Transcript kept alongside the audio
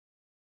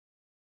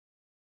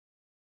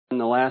In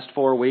the last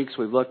 4 weeks,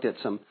 we've looked at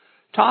some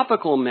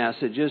topical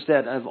messages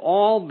that have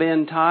all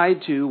been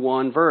tied to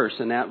one verse,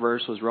 and that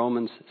verse was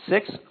Romans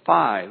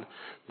 6:5,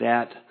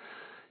 that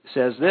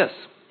says this.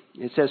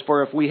 It says,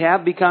 "For if we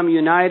have become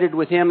united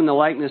with Him in the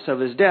likeness of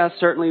His death,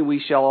 certainly we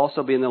shall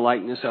also be in the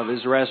likeness of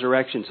His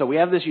resurrection." So we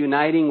have this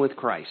uniting with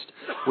Christ.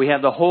 We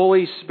have the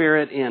Holy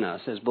Spirit in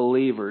us as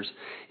believers.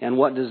 And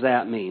what does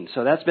that mean?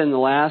 So that's been the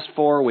last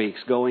 4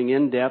 weeks, going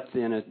in depth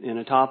in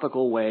a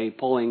topical way,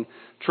 pulling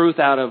truth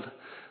out of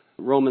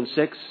Romans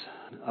 6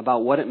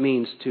 about what it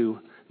means to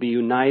be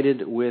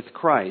united with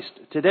Christ.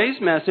 Today's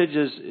message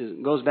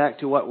goes back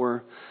to what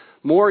we're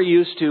more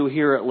used to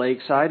here at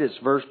Lakeside. It's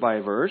verse by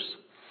verse.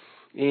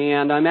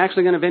 And I'm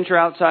actually going to venture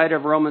outside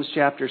of Romans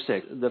chapter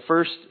 6. The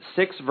first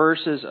 6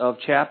 verses of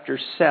chapter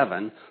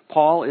 7,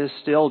 Paul is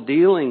still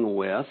dealing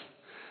with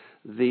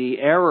the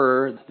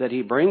error that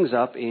he brings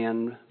up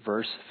in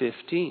verse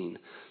 15.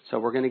 So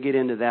we're going to get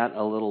into that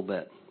a little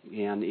bit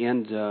and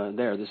end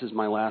there. This is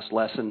my last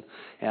lesson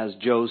as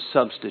Joe's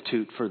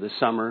substitute for the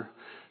summer.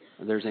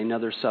 There's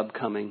another sub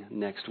coming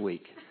next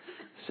week.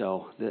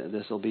 So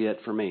this will be it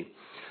for me.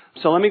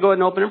 So let me go ahead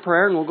and open in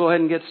prayer, and we'll go ahead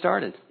and get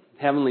started.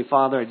 Heavenly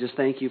Father, I just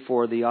thank you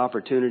for the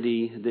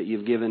opportunity that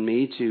you've given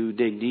me to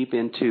dig deep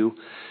into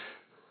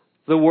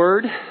the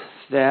Word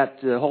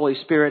that the Holy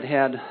Spirit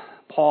had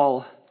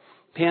Paul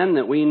pen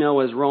that we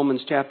know as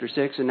Romans chapter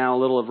 6 and now a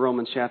little of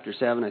Romans chapter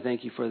 7. I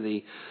thank you for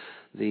the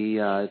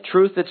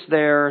truth that's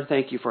there.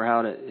 Thank you for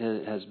how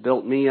it has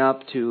built me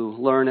up to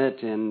learn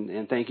it,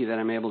 and thank you that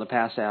I'm able to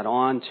pass that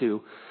on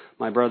to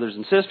my brothers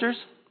and sisters.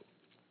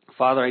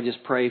 Father, I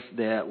just pray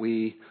that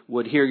we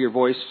would hear your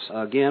voice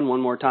again one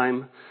more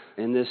time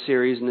in this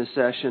series, in this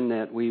session,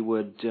 that we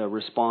would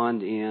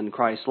respond in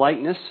Christ's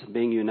likeness,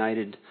 being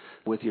united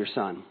with your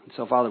Son.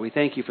 So, Father, we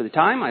thank you for the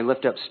time. I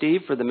lift up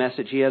Steve for the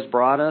message he has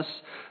brought us.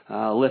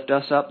 Lift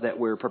us up that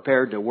we're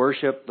prepared to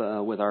worship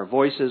with our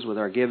voices, with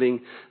our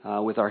giving,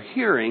 with our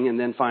hearing, and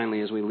then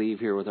finally as we leave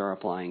here with our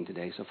applying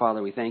today. So,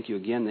 Father, we thank you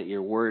again that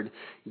your word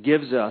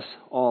gives us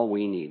all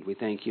we need. We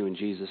thank you in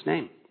Jesus'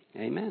 name.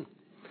 Amen.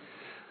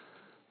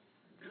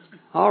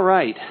 All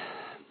right.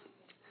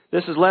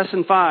 This is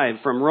lesson 5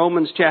 from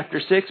Romans chapter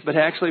 6, but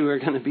actually we're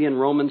going to be in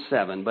Romans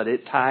 7, but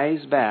it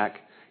ties back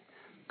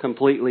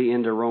completely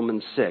into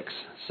Romans 6.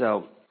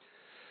 So,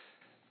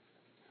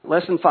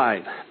 lesson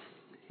 5.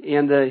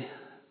 And the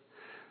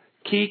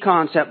key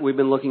concept we've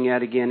been looking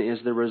at again is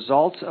the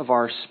results of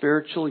our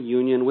spiritual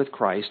union with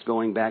Christ,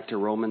 going back to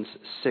Romans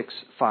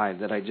 6:5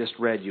 that I just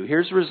read you.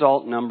 Here's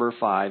result number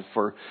 5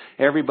 for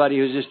everybody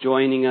who's just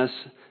joining us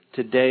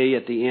today.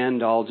 At the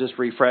end, I'll just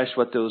refresh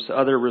what those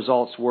other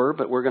results were,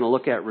 but we're going to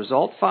look at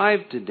result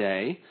 5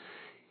 today,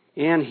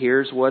 and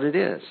here's what it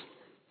is.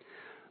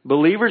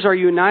 Believers are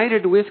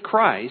united with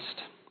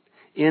Christ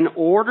in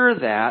order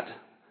that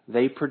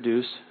they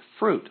produce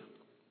fruit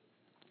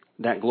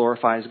that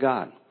glorifies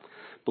God.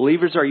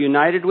 Believers are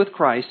united with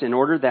Christ in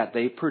order that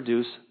they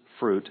produce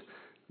fruit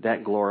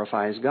that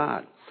glorifies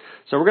God.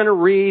 So we're going to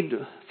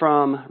read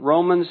from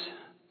Romans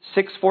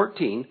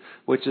 6:14,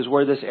 which is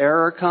where this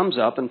error comes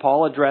up, and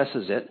Paul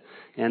addresses it,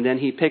 and then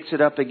he picks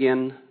it up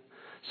again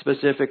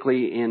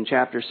specifically in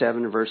chapter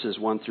 7, verses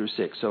 1 through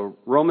 6. So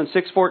Romans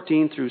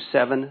 6:14 through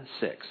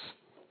 7:6.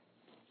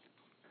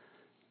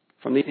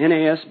 From the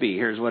NASB,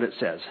 here's what it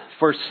says.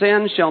 "For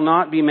sin shall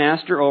not be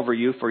master over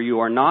you, for you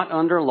are not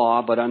under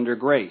law, but under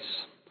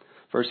grace."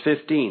 Verse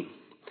 15.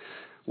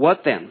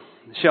 "What then?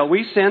 Shall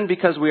we sin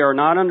because we are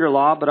not under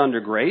law, but under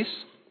grace?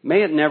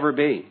 May it never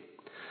be.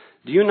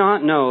 Do you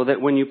not know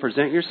that when you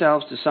present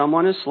yourselves to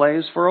someone as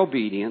slaves for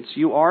obedience,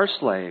 you are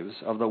slaves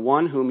of the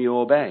one whom you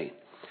obey,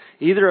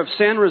 either of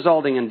sin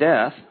resulting in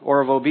death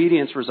or of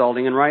obedience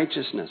resulting in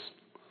righteousness?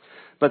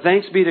 But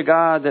thanks be to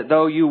God that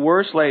though you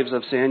were slaves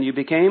of sin, you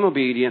became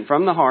obedient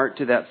from the heart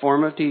to that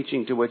form of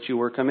teaching to which you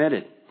were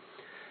committed.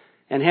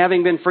 And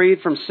having been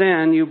freed from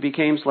sin, you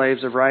became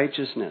slaves of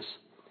righteousness.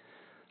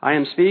 I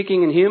am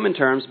speaking in human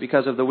terms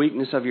because of the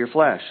weakness of your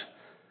flesh.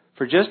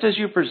 For just as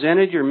you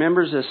presented your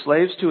members as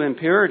slaves to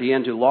impurity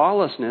and to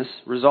lawlessness,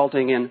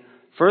 resulting in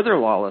further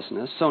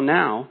lawlessness, so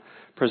now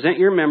present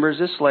your members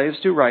as slaves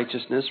to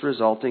righteousness,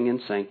 resulting in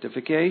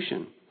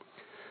sanctification.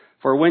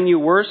 For when you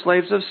were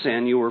slaves of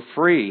sin, you were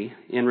free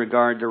in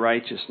regard to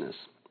righteousness.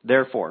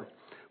 Therefore,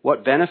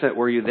 what benefit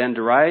were you then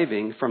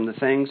deriving from the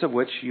things of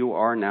which you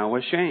are now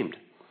ashamed?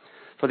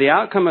 For the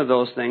outcome of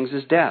those things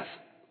is death.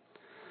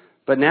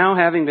 But now,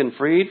 having been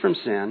freed from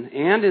sin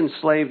and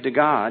enslaved to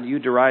God, you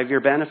derive your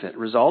benefit,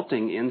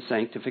 resulting in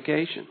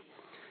sanctification,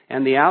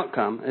 and the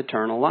outcome,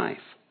 eternal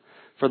life.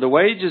 For the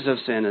wages of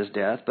sin is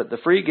death, but the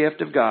free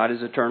gift of God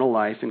is eternal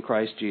life in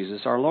Christ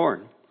Jesus our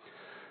Lord.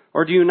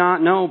 Or do you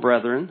not know,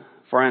 brethren,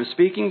 for I am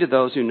speaking to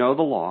those who know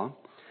the law,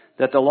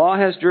 that the law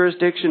has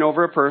jurisdiction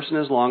over a person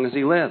as long as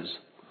he lives?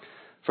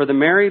 For the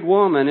married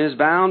woman is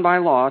bound by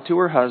law to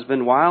her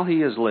husband while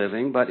he is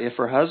living, but if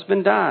her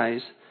husband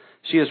dies,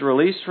 she is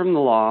released from the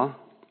law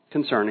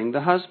concerning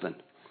the husband.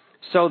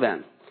 So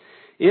then,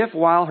 if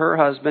while her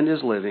husband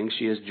is living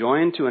she is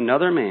joined to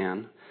another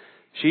man,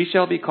 she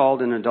shall be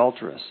called an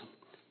adulteress.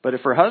 But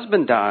if her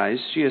husband dies,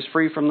 she is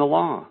free from the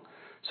law,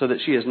 so that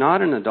she is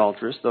not an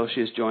adulteress, though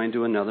she is joined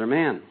to another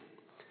man.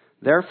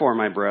 Therefore,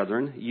 my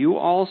brethren, you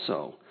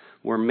also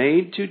were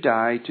made to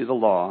die to the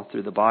law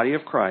through the body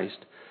of Christ,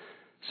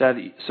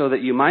 so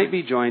that you might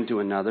be joined to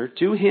another,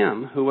 to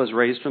him who was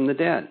raised from the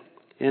dead,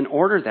 in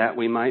order that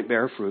we might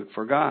bear fruit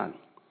for God.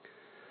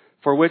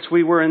 For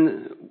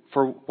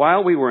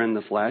while we were in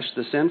the flesh,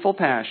 the sinful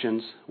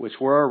passions which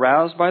were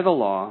aroused by the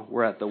law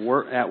were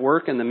at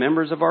work in the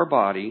members of our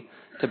body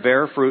to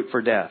bear fruit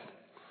for death.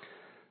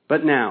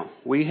 But now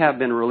we have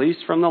been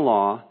released from the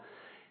law,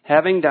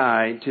 having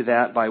died to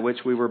that by which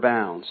we were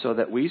bound, so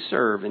that we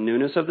serve in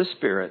newness of the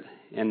Spirit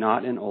and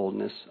not in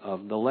oldness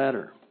of the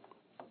letter.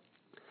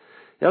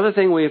 The other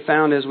thing we have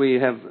found as we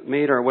have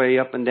made our way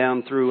up and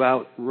down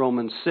throughout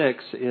Romans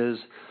 6 is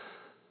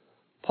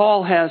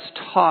Paul has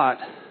taught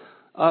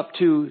up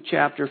to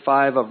chapter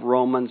 5 of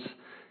Romans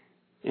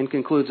and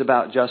concludes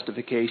about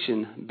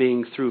justification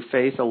being through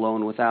faith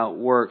alone without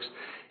works.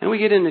 And we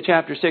get into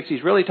chapter 6,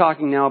 he's really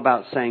talking now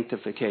about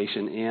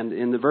sanctification. And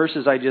in the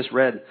verses I just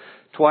read,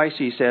 twice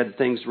he said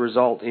things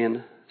result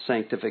in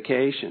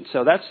sanctification.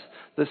 So that's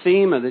the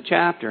theme of the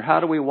chapter.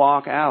 How do we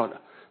walk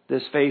out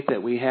this faith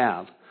that we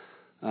have?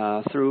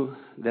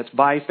 That's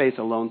by faith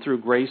alone,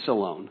 through grace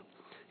alone,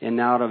 and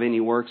not of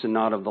any works and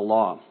not of the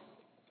law.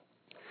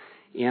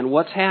 And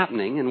what's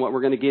happening, and what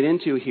we're going to get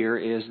into here,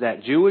 is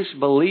that Jewish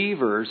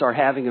believers are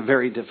having a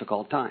very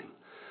difficult time.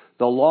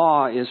 The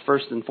law is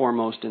first and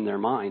foremost in their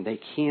mind. They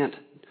can't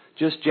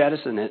just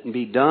jettison it and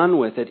be done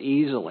with it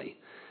easily.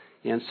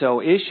 And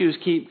so issues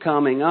keep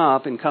coming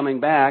up and coming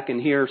back,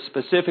 and here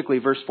specifically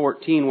verse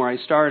 14 where I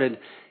started,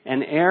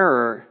 an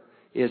error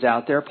is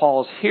out there.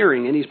 Paul's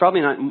hearing, and he's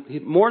probably not,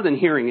 more than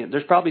hearing it,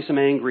 there's probably some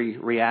angry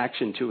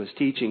reaction to his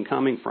teaching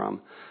coming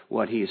from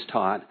what he's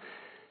taught,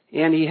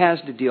 and he has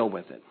to deal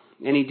with it.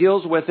 And he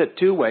deals with it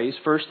two ways.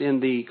 First, in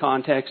the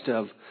context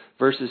of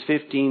verses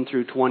 15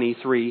 through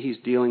 23, he's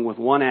dealing with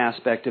one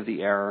aspect of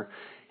the error.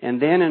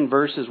 And then in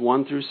verses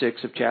 1 through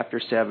 6 of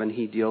chapter 7,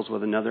 he deals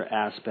with another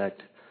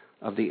aspect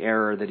of the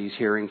error that he's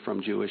hearing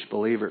from Jewish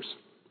believers.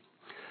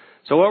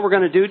 So what we're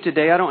going to do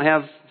today, I don't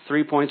have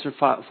 3 points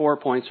or 4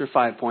 points or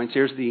 5 points.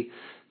 Here's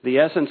the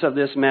essence of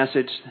this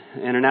message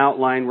and an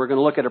outline. We're going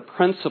to look at a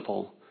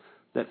principle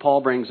that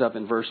Paul brings up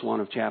in verse 1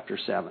 of chapter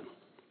 7.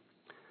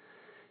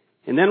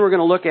 And then we're going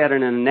to look at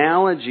an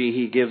analogy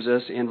he gives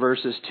us in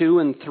verses 2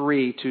 and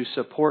 3 to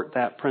support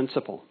that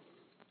principle.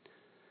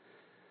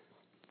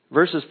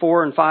 Verses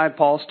 4 and 5,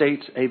 Paul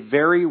states a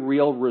very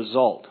real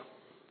result.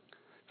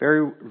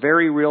 Very,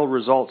 very real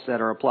results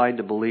that are applied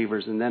to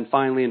believers. And then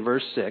finally in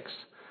verse 6,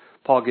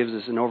 Paul gives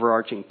us an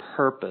overarching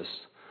purpose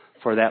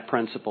for that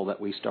principle that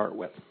we start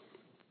with.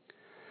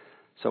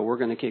 So we're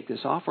going to kick this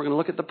off. We're going to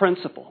look at the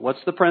principle.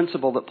 What's the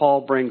principle that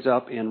Paul brings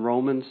up in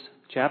Romans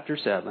chapter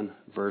 7,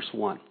 verse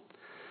 1?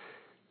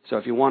 So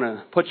if you want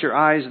to put your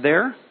eyes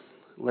there,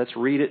 let's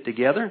read it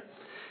together.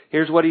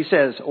 Here's what he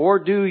says. Or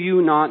do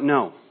you not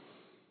know,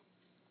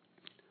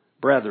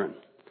 brethren,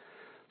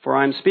 for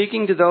I'm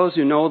speaking to those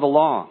who know the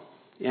law.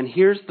 And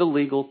here's the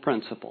legal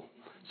principle.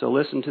 So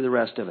listen to the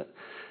rest of it.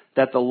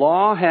 That the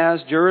law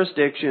has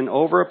jurisdiction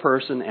over a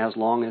person as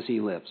long as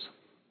he lives.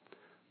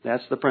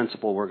 That's the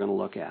principle we're going to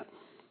look at.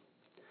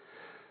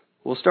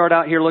 We'll start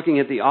out here looking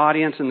at the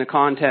audience and the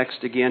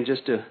context again,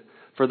 just to,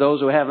 for those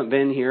who haven't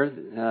been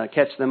here,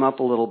 catch them up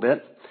a little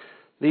bit.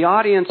 The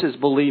audience is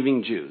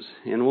believing Jews,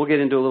 and we'll get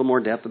into a little more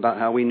depth about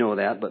how we know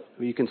that, but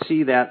you can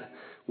see that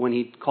when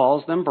he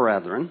calls them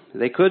brethren.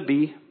 They could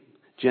be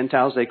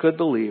Gentiles, they could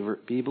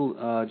be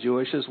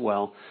Jewish as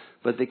well,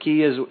 but the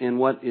key is in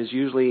what is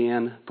usually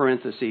in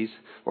parentheses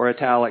or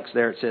italics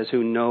there. It says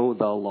who know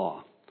the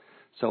law.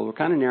 So we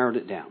kind of narrowed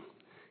it down.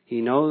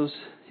 He knows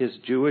his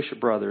Jewish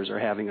brothers are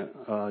having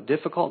a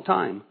difficult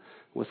time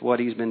with what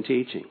he's been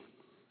teaching.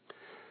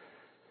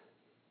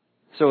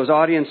 So his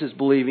audience is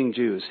believing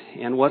Jews.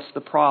 And what's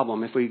the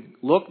problem? If we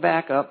look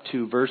back up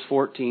to verse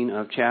 14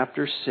 of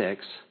chapter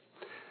 6,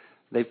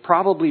 they've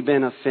probably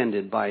been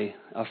offended by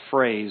a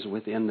phrase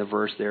within the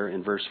verse there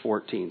in verse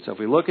 14. So if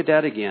we look at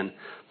that again,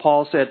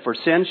 Paul said, for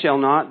sin shall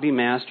not be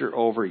master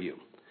over you.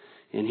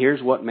 And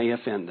here's what may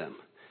offend them.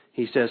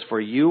 He says, for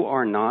you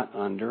are not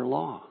under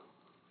law.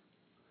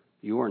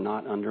 You are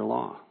not under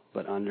law,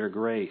 but under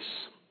grace.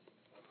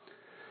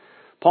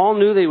 Paul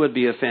knew they would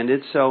be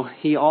offended, so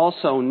he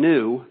also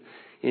knew,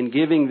 in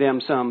giving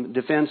them some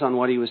defense on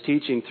what he was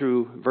teaching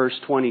through verse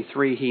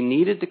 23, he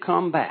needed to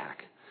come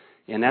back.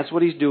 And that's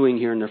what he's doing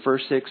here in the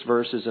first 6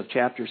 verses of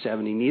chapter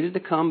 7. He needed to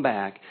come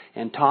back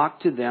and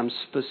talk to them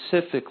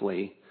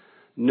specifically,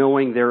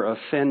 knowing they're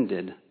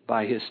offended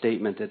by his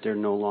statement that they're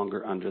no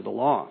longer under the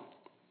law.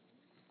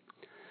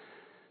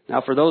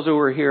 Now, for those who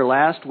were here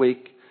last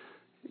week,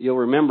 you'll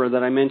remember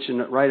that I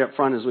mentioned right up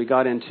front as we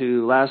got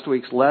into last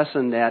week's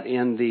lesson that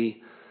in the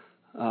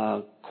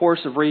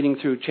course of reading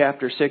through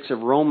chapter 6 of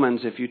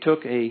Romans, if you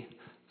took a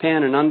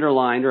pen and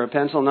underlined or a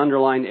pencil and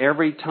underlined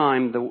every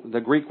time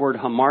the Greek word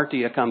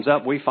hamartia comes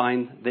up, we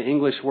find the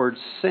English word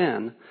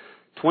sin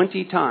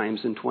 20 times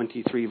in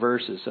 23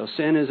 verses. So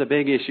sin is a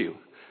big issue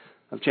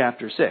of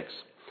chapter 6.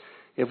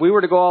 If we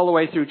were to go all the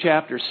way through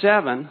chapter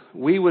 7,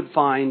 we would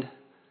find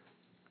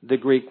the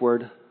Greek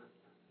word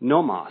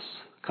nomos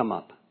come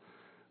up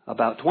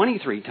about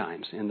 23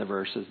 times in the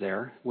verses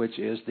there, which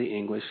is the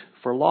English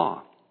for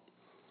law.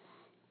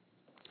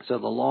 So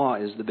the law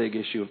is the big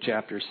issue of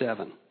chapter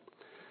 7.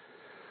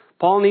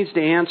 Paul needs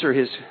to answer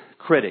his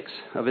critics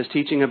of his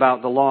teaching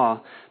about the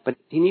law, but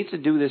he needs to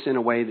do this in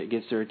a way that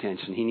gets their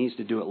attention. He needs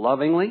to do it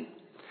lovingly.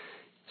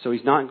 So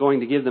he's not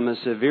going to give them a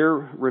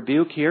severe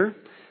rebuke here.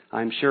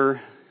 I'm sure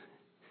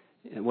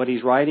what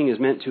he's writing is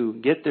meant to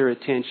get their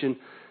attention,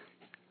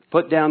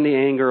 put down the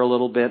anger a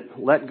little bit,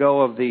 let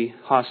go of the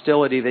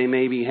hostility they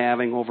may be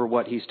having over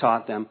what he's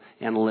taught them,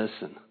 and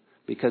listen.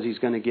 Because he's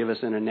going to give us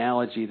an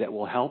analogy that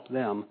will help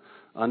them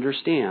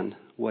understand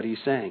what he's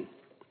saying.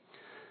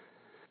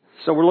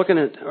 So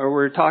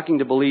we're talking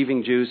to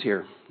believing Jews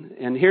here.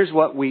 And here's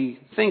what we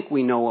think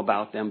we know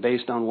about them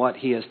based on what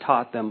he has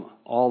taught them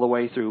all the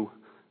way through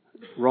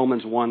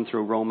Romans 1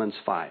 through Romans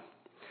 5.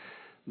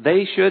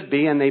 They should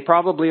be, and they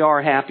probably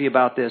are happy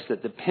about this,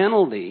 that the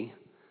penalty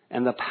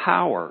and the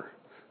power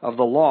of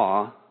the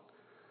law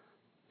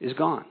is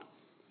gone.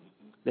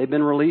 They've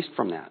been released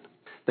from that.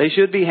 They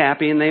should be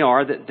happy, and they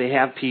are, that they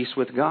have peace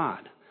with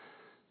God.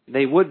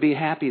 They would be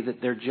happy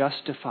that they're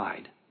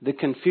justified. The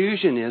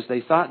confusion is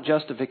they thought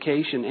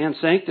justification and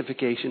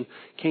sanctification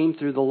came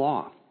through the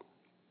law.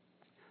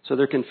 So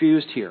they're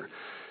confused here.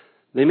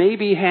 They may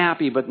be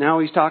happy, but now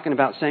he's talking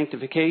about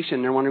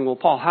sanctification. They're wondering, well,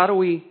 Paul, how do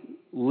we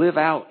live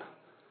out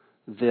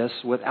this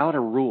without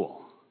a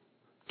rule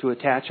to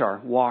attach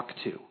our walk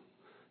to?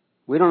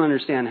 We don't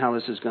understand how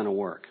this is going to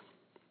work.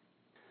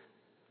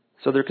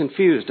 So they're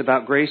confused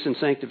about grace and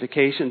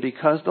sanctification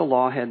because the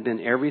law had been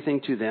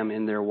everything to them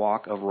in their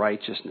walk of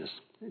righteousness.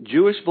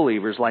 Jewish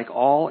believers, like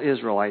all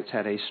Israelites,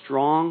 had a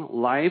strong,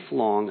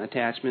 lifelong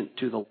attachment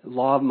to the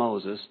law of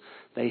Moses.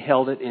 They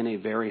held it in a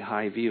very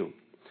high view.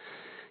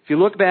 If you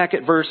look back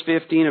at verse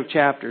 15 of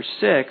chapter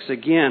 6,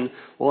 again,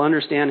 we'll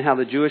understand how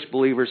the Jewish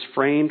believers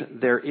framed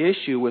their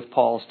issue with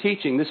Paul's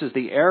teaching. This is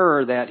the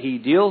error that he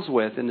deals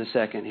with in the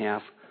second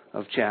half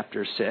of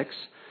chapter 6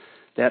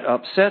 that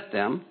upset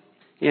them.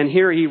 And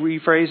here he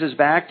rephrases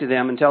back to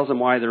them and tells them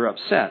why they're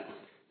upset.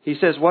 He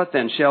says, what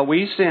then? Shall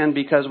we sin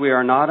because we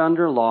are not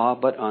under law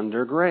but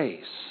under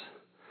grace?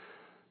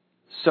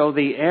 So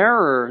the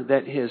error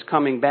that is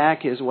coming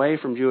back his way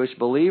from Jewish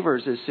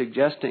believers is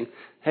suggesting,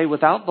 hey,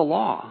 without the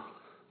law,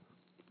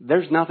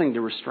 there's nothing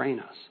to restrain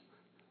us.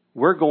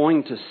 We're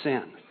going to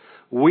sin.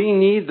 We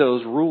need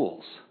those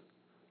rules.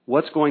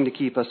 What's going to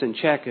keep us in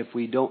check if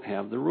we don't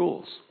have the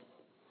rules?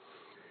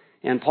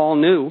 And Paul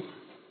knew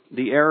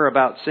the error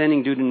about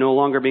sinning due to no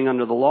longer being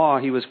under the law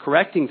he was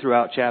correcting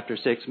throughout chapter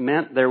 6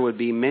 meant there would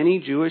be many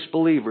Jewish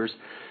believers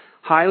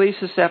highly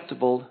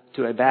susceptible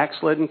to a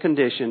backslidden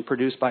condition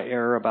produced by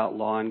error about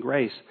law and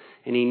grace.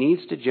 And he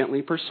needs to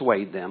gently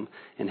persuade them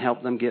and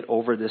help them get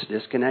over this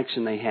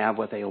disconnection they have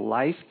with a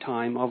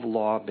lifetime of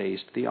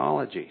law-based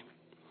theology.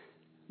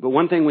 But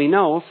one thing we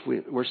know,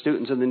 if we're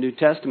students of the New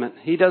Testament,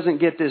 he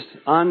doesn't get this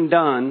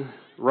undone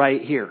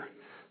right here.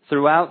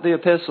 Throughout the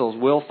epistles,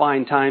 we'll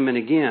find time and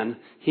again,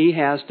 he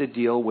has to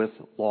deal with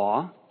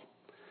law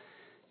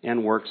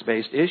and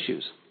works-based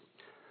issues.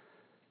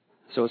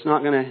 So it's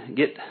not going to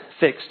get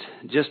fixed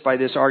just by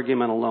this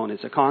argument alone.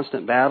 It's a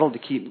constant battle to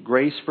keep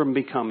grace from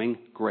becoming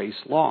grace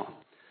law.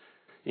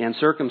 And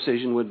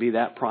circumcision would be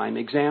that prime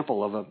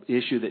example of an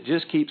issue that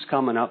just keeps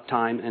coming up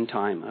time and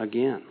time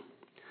again.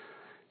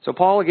 So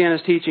Paul again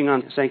is teaching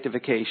on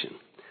sanctification.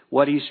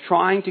 What he's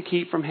trying to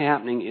keep from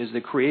happening is the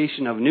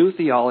creation of new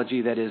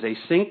theology that is a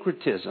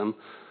syncretism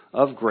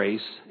of grace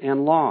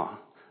and law.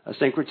 A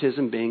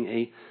syncretism being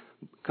a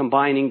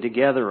combining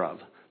together of.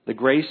 The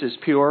grace is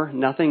pure.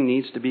 Nothing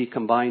needs to be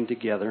combined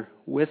together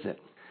with it.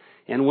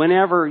 And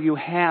whenever you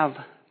have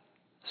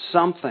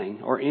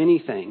something or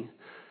anything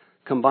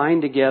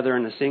combined together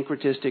in a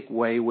syncretistic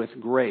way with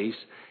grace,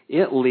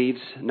 it leads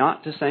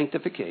not to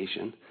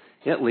sanctification.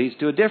 It leads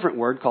to a different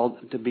word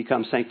called to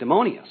become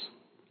sanctimonious.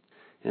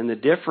 And the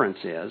difference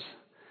is,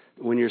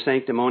 when you're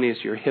sanctimonious,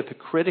 you're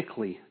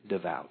hypocritically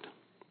devout.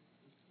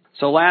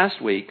 So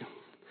last week,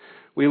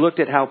 we looked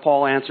at how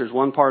Paul answers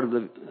one part of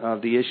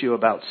the issue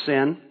about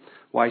sin,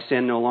 why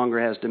sin no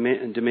longer has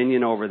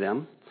dominion over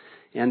them.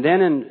 And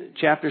then in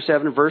chapter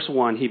 7, verse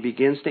 1, he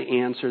begins to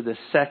answer the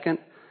second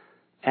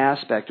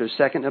aspect or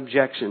second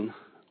objection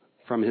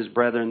from his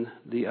brethren,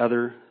 the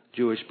other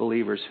Jewish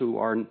believers who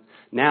are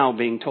now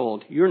being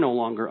told, you're no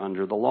longer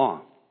under the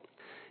law.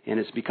 And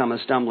it's become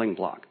a stumbling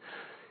block.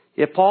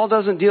 If Paul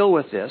doesn't deal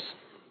with this,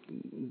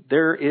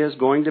 there is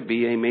going to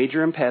be a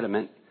major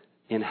impediment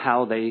in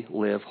how they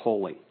live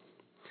holy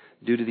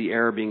due to the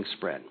error being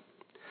spread.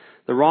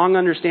 The wrong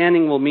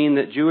understanding will mean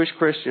that Jewish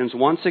Christians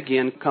once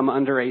again come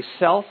under a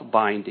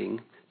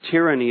self-binding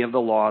tyranny of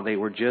the law they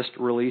were just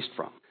released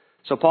from.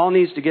 So Paul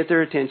needs to get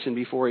their attention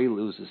before he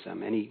loses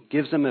them. And he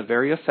gives them a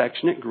very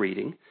affectionate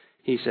greeting.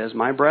 He says,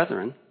 my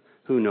brethren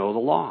who know the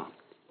law.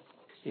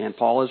 And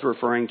Paul is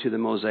referring to the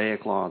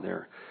Mosaic law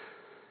there.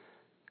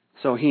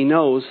 So he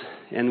knows,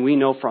 and we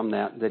know from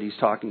that he's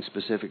talking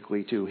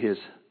specifically to his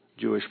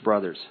Jewish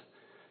brothers.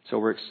 So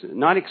we're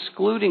not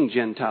excluding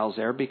Gentiles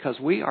there because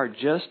we are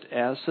just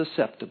as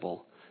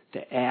susceptible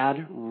to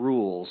add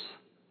rules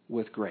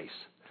with grace.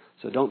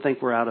 So don't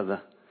think we're out of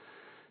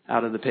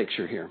the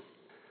picture here.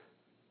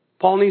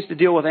 Paul needs to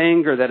deal with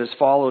anger that has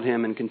followed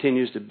him and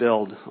continues to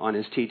build on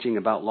his teaching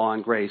about law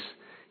and grace.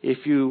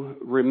 If you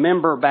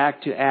remember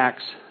back to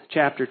Acts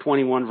chapter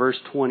 21, verse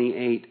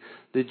 28,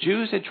 the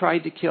Jews had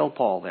tried to kill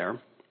Paul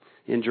there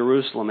in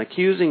Jerusalem,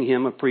 accusing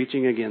him of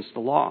preaching against the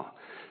law.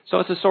 So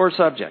it's a sore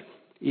subject,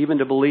 even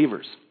to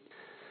believers.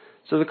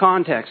 So the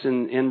context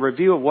and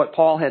review of what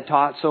Paul had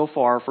taught so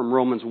far from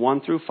Romans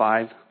 1 through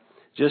 5,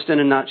 just in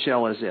a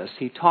nutshell, is this.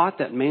 He taught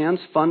that man's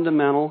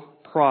fundamental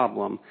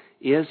problem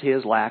is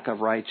his lack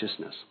of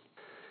righteousness.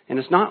 And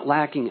it's not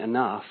lacking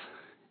enough.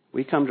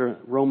 We come to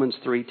Romans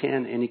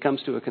 3:10 and he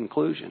comes to a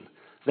conclusion.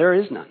 There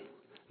is none.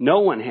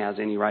 No one has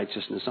any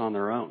righteousness on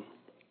their own.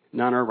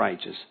 None are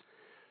righteous.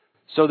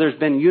 So there's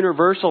been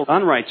universal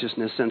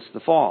unrighteousness since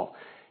the fall.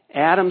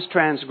 Adam's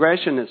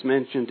transgression that's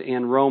mentioned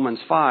in Romans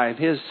 5,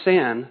 his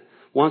sin,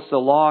 once the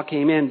law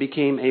came in,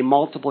 became a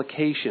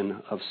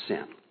multiplication of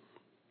sin.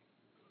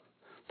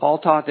 Paul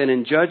taught that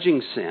in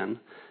judging sin,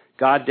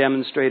 God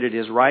demonstrated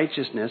his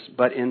righteousness,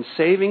 but in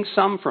saving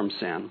some from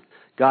sin,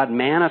 God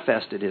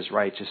manifested his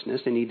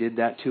righteousness, and he did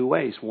that two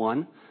ways.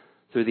 One,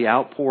 through the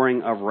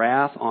outpouring of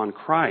wrath on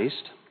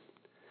Christ,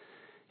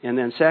 and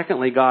then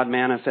secondly, God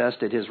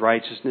manifested his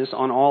righteousness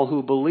on all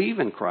who believe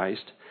in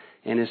Christ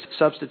and his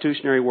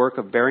substitutionary work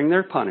of bearing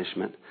their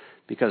punishment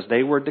because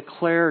they were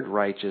declared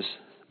righteous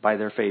by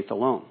their faith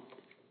alone.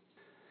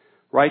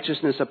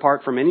 Righteousness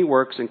apart from any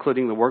works,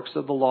 including the works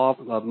of the law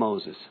of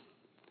Moses,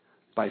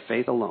 by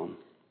faith alone.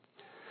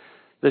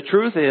 The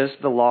truth is,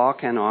 the law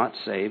cannot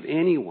save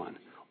anyone.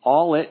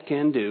 All it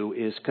can do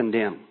is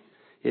condemn.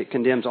 It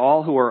condemns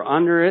all who are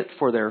under it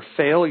for their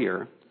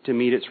failure to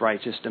meet its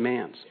righteous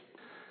demands.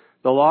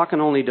 The law can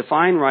only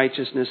define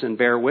righteousness and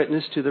bear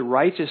witness to the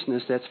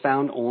righteousness that's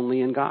found only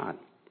in God,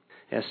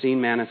 as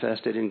seen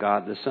manifested in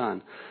God the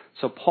Son.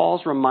 So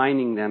Paul's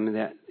reminding them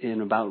that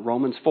in about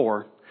Romans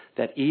 4,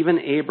 that even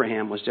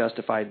Abraham was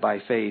justified by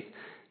faith,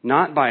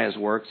 not by his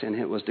works, and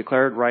it was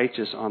declared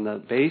righteous on the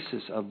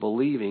basis of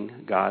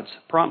believing God's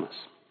promise.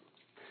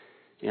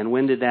 And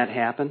when did that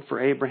happen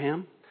for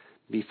Abraham?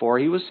 Before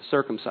he was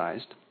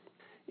circumcised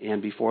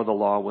and before the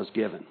law was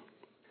given.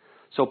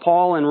 So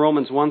Paul in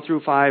Romans 1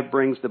 through 5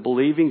 brings the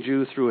believing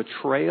Jew through a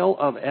trail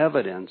of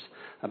evidence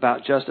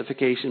about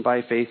justification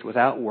by faith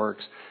without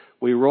works.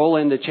 We roll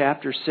into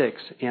chapter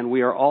 6, and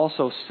we are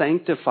also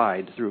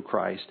sanctified through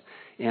Christ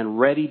and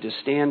ready to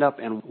stand up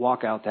and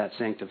walk out that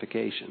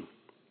sanctification.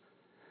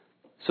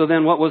 So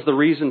then what was the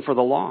reason for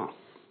the law?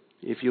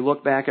 If you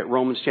look back at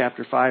Romans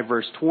chapter 5,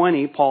 verse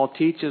 20, Paul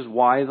teaches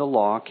why the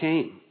law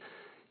came.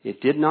 It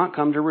did not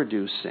come to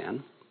reduce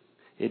sin.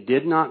 It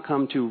did not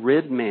come to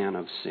rid man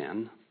of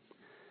sin.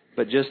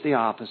 But just the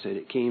opposite.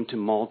 It came to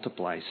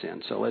multiply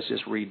sin. So let's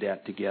just read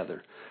that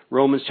together.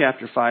 Romans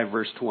chapter 5,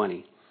 verse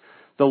 20.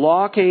 The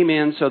law came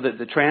in so that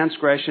the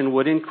transgression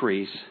would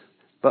increase,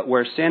 but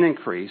where sin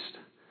increased,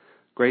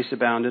 grace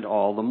abounded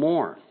all the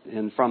more.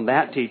 And from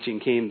that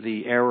teaching came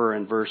the error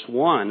in verse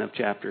 1 of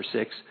chapter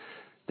 6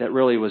 that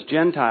really was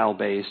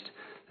Gentile-based,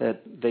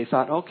 that they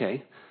thought,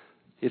 okay,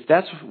 if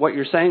that's what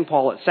you're saying,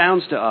 Paul, it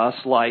sounds to us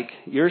like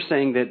you're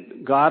saying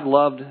that God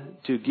loved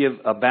to give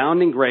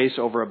abounding grace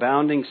over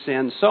abounding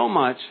sin so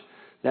much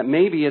that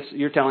maybe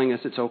you're telling us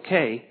it's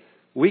okay.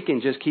 We can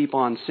just keep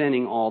on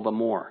sinning all the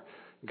more.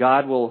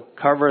 God will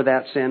cover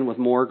that sin with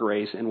more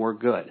grace and we're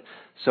good.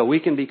 So we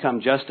can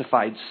become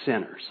justified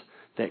sinners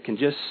that can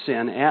just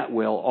sin at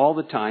will all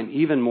the time,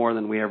 even more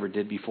than we ever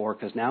did before,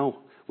 because now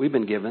we've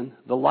been given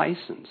the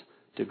license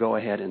to go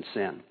ahead and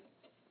sin.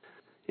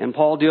 And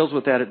Paul deals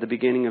with that at the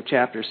beginning of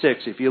chapter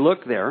 6. If you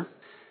look there,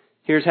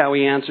 here's how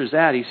he answers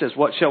that. He says,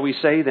 what shall we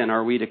say then?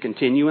 Are we to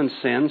continue in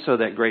sin so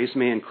that grace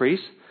may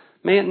increase?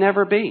 May it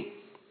never be.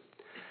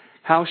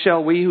 How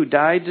shall we who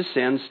died to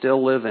sin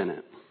still live in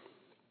it?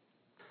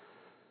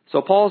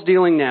 So Paul's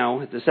dealing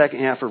now at the second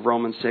half of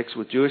Romans 6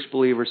 with Jewish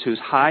believers whose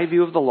high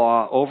view of the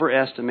law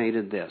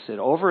overestimated this. It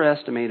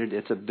overestimated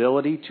its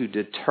ability to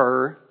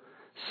deter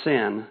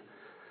sin.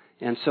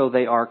 And so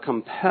they are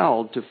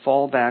compelled to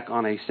fall back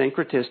on a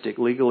syncretistic,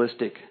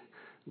 legalistic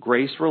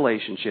grace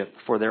relationship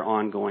for their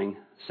ongoing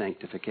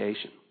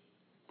sanctification.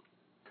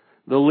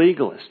 The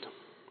legalist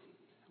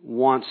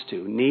wants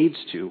to, needs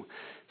to,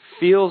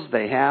 feels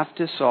they have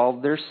to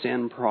solve their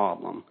sin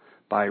problem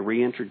by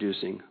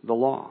reintroducing the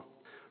law.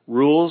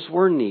 Rules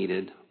were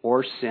needed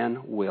or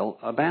sin will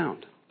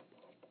abound.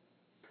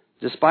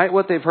 Despite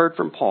what they've heard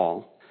from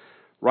Paul,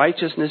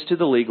 righteousness to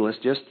the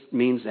legalist just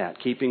means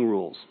that, keeping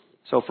rules.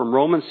 So from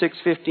Romans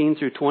 6:15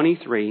 through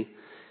 23,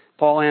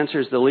 Paul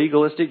answers the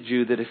legalistic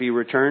Jew that if he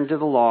returned to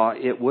the law,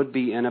 it would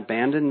be an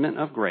abandonment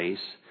of grace.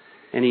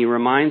 And he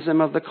reminds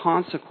them of the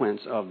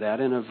consequence of that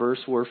in a verse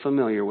we're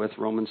familiar with,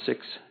 Romans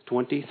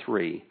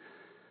 6:23,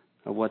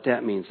 of what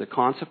that means. The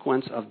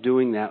consequence of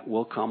doing that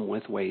will come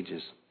with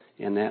wages.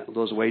 and that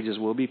those wages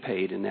will be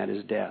paid, and that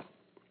is death.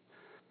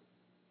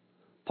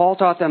 Paul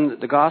taught them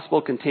that the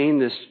gospel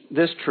contained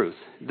this truth,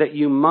 that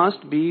you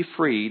must be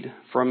freed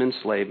from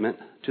enslavement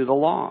to the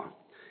law.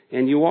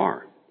 And you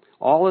are.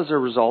 All as a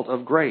result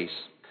of grace.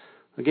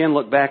 Again,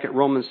 look back at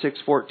Romans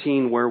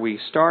 6:14 where we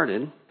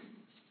started.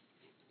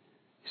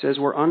 He says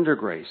we're under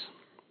grace.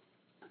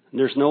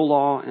 There's no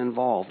law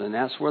involved, and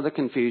that's where the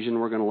confusion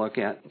we're going to look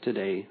at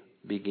today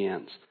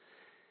begins.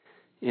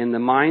 In the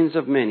minds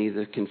of many,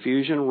 the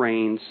confusion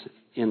reigns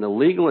in the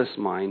legalist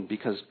mind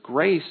because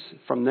grace,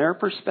 from their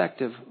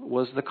perspective,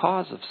 was the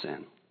cause of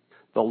sin.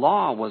 The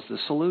law was the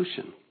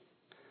solution.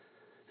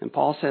 And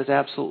Paul says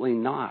absolutely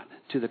not.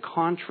 To the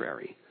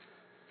contrary.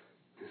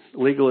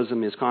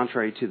 Legalism is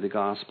contrary to the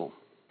gospel.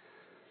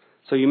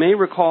 So you may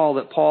recall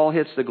that Paul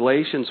hits the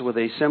Galatians with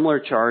a similar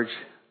charge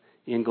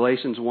in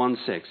Galatians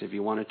 1:6, if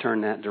you want to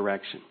turn that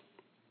direction.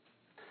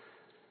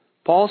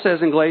 Paul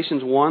says in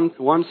Galatians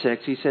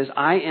 1:6, he says,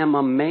 I am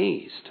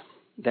amazed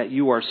that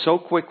you are so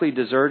quickly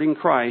deserting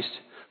Christ,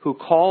 who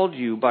called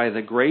you by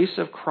the grace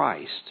of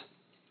Christ.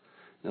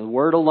 The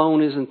word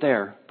alone isn't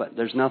there, but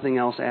there's nothing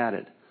else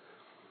added.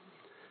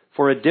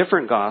 For a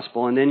different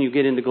gospel, and then you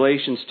get into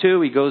Galatians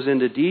 2, he goes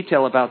into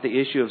detail about the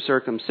issue of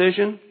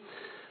circumcision,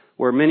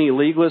 where many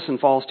legalists and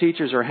false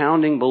teachers are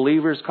hounding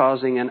believers,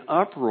 causing an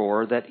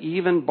uproar that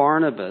even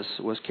Barnabas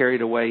was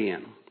carried away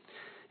in.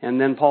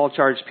 And then Paul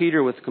charged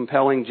Peter with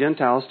compelling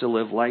Gentiles to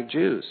live like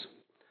Jews.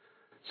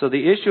 So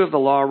the issue of the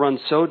law runs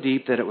so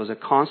deep that it was a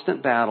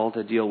constant battle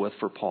to deal with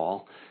for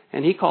Paul,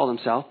 and he called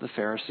himself the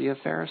Pharisee of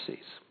Pharisees.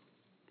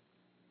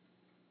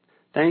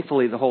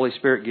 Thankfully, the Holy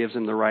Spirit gives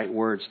him the right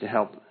words to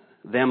help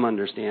them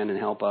understand and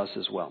help us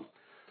as well.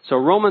 So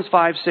Romans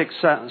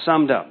 5:6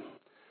 summed up.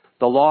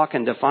 The law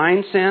can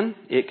define sin,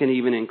 it can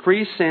even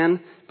increase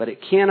sin, but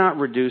it cannot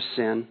reduce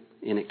sin,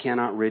 and it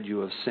cannot rid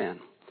you of sin.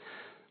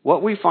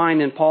 What we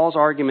find in Paul's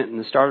argument in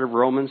the start of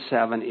Romans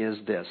 7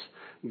 is this.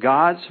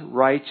 God's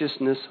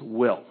righteousness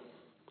will,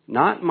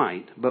 not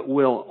might, but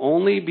will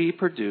only be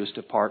produced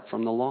apart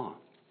from the law.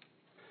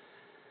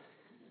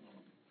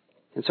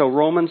 And so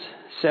Romans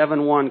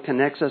 7:1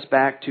 connects us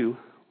back to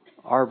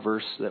our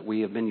verse that we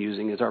have been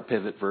using as our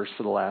pivot verse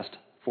for the last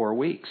 4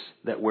 weeks,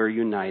 that we're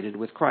united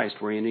with Christ.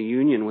 We're in a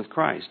union with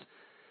Christ.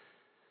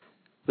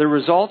 The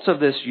results of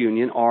this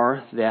union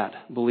are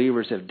that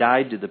believers have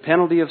died to the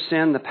penalty of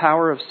sin, the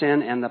power of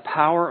sin, and the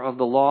power of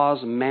the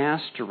law's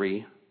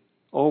mastery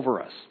over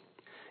us.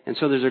 And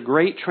so there's a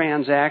great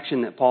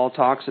transaction that Paul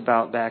talks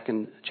about back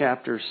in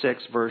chapter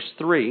 6, verse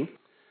 3,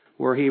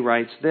 where he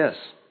writes this.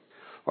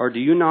 Or do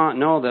you not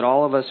know that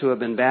all of us who have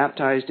been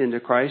baptized into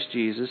Christ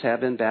Jesus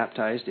have been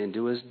baptized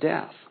into his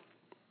death?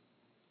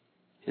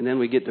 And then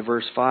we get to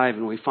verse 5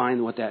 and we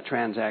find what that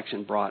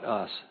transaction brought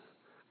us.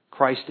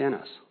 Christ in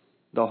us,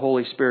 the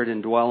Holy Spirit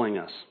indwelling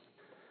us,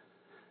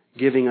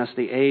 giving us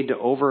the aid to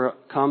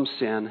overcome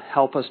sin,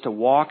 help us to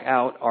walk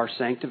out our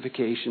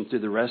sanctification through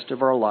the rest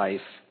of our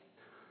life,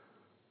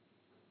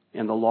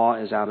 and the law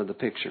is out of the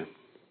picture.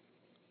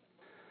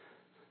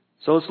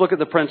 So let's look at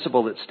the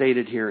principle that's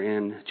stated here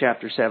in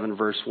chapter 7,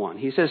 verse 1.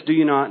 He says, do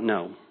you not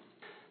know?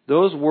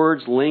 Those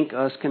words link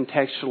us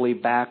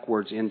contextually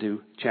backwards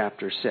into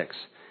chapter 6.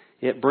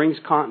 It brings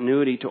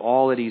continuity to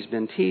all that he's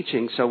been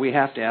teaching, so we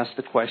have to ask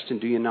the question,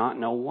 do you not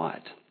know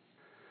what?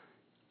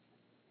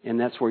 And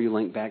that's where you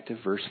link back to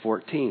verse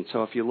 14.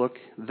 So if you look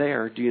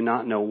there, do you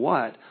not know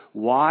what?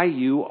 Why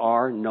you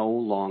are no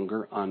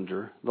longer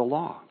under the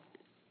law.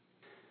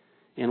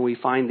 And we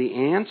find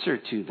the answer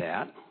to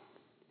that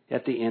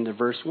at the end of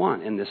verse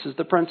 1. And this is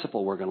the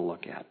principle we're going to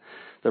look at.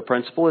 The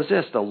principle is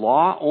this. The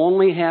law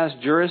only has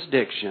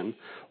jurisdiction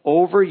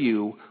over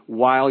you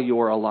while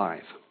you're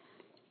alive.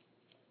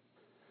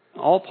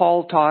 All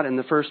Paul taught in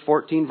the first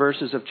 14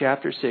 verses of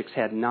chapter 6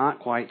 had not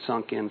quite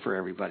sunk in for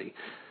everybody.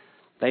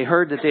 They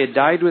heard that they had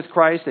died with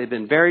Christ. They had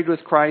been buried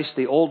with Christ.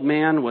 The old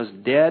man was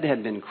dead,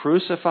 had been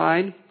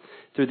crucified.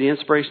 Through the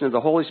inspiration of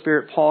the Holy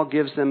Spirit, Paul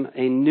gives them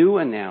a new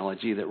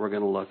analogy that we're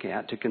going to look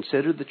at to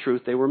consider the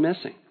truth they were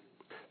missing.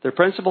 The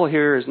principle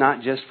here is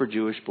not just for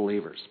Jewish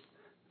believers,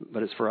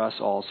 but it's for us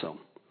also.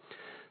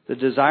 The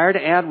desire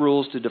to add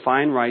rules to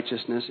define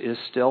righteousness is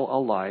still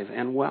alive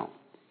and well.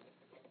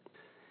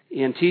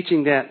 In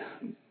teaching that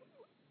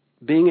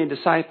being a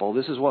disciple,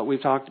 this is what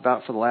we've talked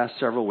about for the last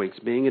several weeks,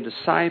 being a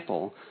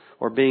disciple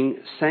or being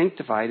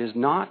sanctified is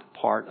not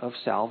part of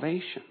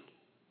salvation.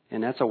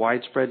 And that's a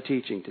widespread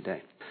teaching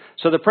today.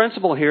 So the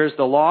principle here is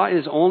the law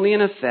is only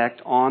in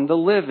effect on the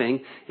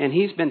living, and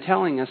he's been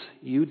telling us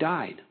you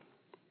died.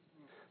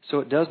 So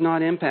it does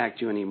not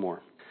impact you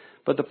anymore.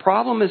 But the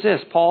problem is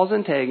this. Paul's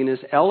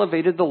antagonists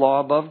elevated the law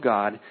above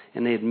God,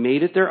 and they had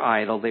made it their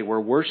idol. They were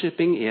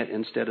worshiping it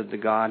instead of the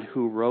God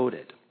who wrote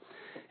it.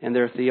 And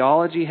their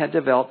theology had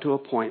developed to a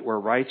point where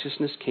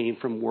righteousness came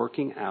from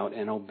working out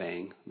and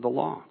obeying the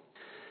law.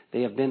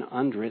 They have been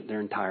under it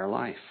their entire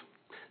life.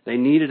 They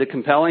needed a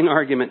compelling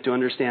argument to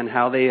understand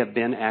how they have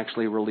been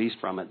actually released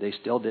from it. They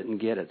still didn't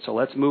get it. So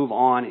let's move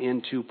on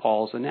into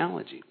Paul's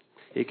analogy.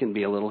 It can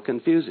be a little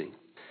confusing.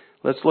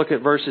 Let's look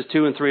at verses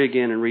 2 and 3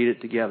 again and read it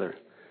together.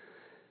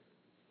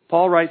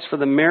 Paul writes, "For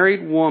the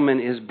married woman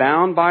is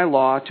bound by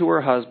law to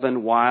her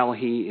husband while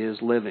he is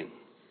living.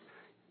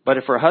 But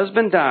if her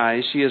husband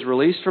dies, she is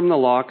released from the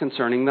law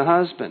concerning the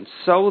husband.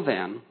 So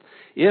then,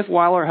 if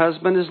while her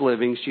husband is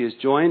living she is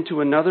joined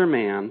to another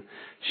man,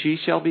 she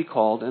shall be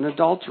called an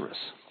adulteress.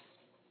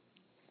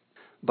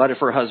 But if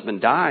her husband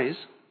dies,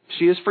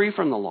 she is free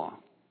from the law,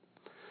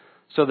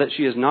 so that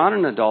she is not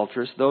an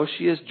adulteress, though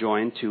she is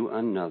joined to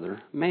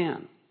another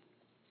man."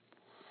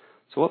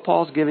 So what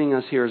Paul's giving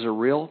us here is a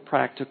real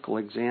practical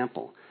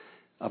example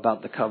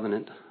about the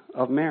covenant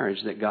of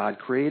marriage that God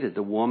created.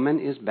 The woman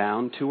is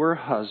bound to her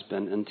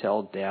husband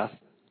until death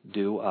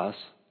do us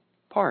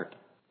part.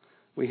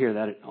 We hear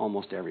that at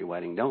almost every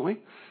wedding, don't we?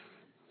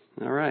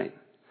 All right.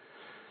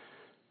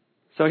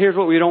 So here's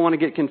what we don't want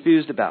to get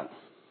confused about.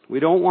 We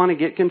don't want to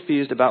get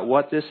confused about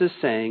what this is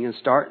saying and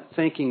start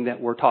thinking that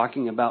we're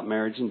talking about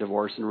marriage and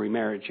divorce and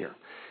remarriage here.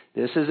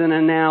 This is an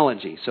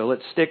analogy, so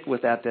let's stick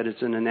with that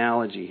it's an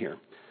analogy here.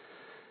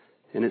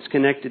 And it's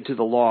connected to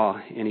the law,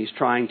 and he's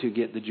trying to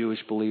get the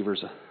Jewish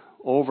believers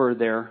over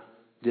their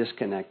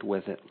disconnect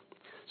with it.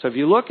 So if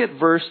you look at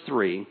verse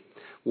 3,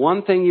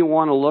 one thing you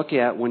want to look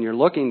at when you're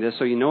looking at this,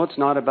 so you know it's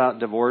not about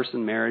divorce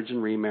and marriage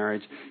and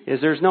remarriage,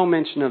 is there's no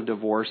mention of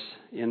divorce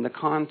in the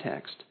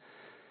context.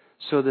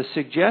 So the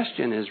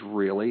suggestion is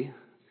really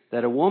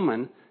that a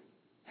woman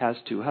has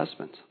two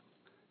husbands,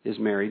 is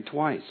married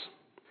twice,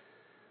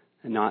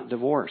 and not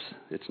divorce.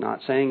 It's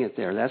not saying it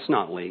there. That's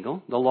not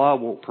legal. The law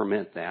won't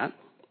permit that.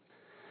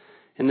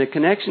 And the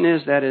connection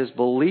is that as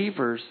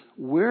believers,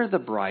 we're the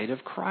bride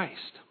of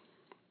Christ.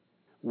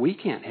 We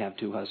can't have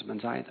two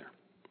husbands either.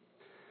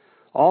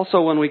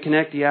 Also, when we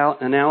connect the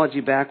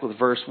analogy back with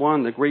verse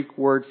 1, the Greek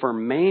word for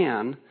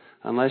man,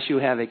 unless you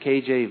have a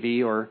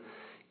KJV or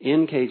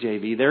in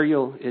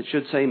KJV, it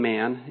should say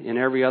man. In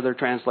every other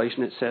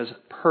translation it says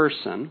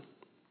person.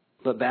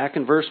 But back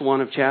in verse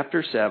 1 of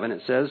chapter 7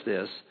 it says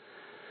this,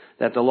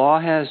 that the law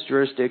has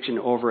jurisdiction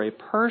over a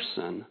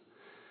person.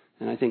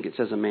 And I think it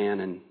says a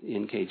man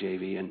in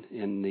KJV and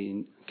in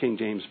the King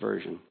James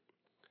Version.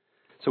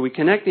 So we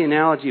connect the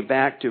analogy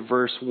back to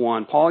verse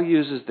 1. Paul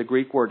uses the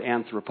Greek word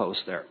anthropos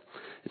there.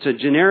 It's a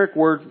generic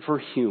word for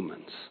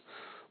humans,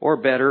 or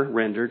better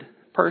rendered,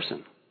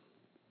 person.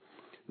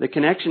 The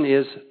connection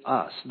is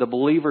us, the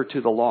believer,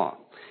 to the law.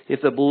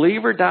 If the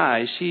believer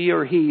dies, she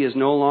or he is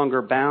no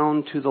longer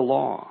bound to the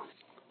law.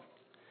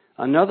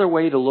 Another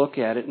way to look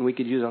at it, and we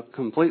could use a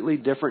completely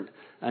different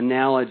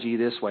analogy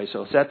this way,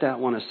 so set that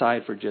one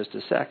aside for just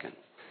a second.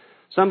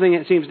 Something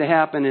that seems to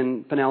happen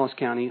in Pinellas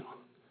County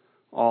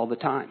all the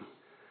time.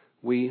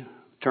 We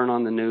turn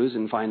on the news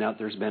and find out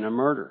there's been a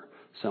murder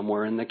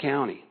somewhere in the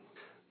county.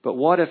 But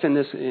what if in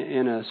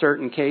a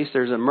certain case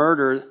there's a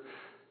murder,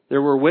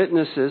 there were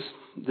witnesses,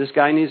 this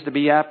guy needs to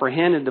be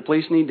apprehended, the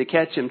police need to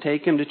catch him,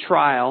 take him to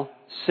trial,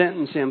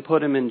 sentence him,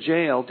 put him in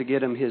jail to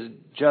get him his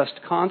just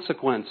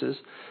consequences.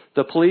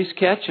 The police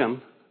catch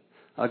him,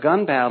 a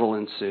gun battle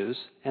ensues,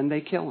 and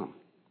they kill him.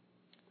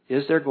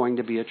 Is there going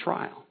to be a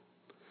trial?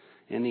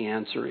 And the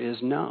answer is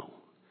no.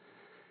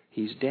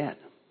 He's dead.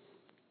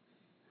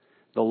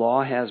 The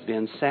law has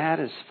been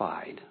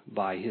satisfied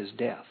by his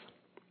death.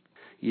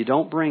 You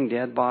don't bring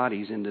dead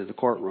bodies into the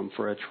courtroom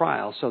for a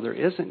trial, so there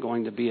isn't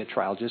going to be a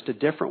trial, just a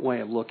different way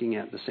of looking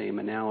at the same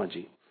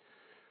analogy.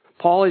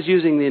 Paul is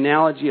using the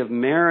analogy of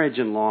marriage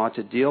and law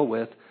to deal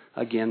with,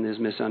 again, this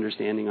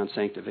misunderstanding on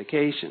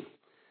sanctification.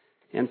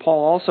 And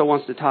Paul also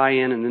wants to tie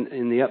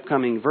in the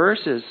upcoming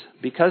verses,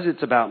 because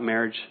it's about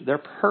marriage, their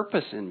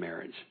purpose in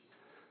marriage.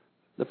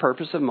 The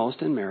purpose of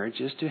most in marriage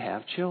is to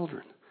have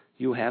children.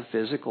 You have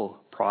physical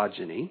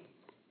progeny,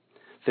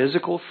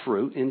 physical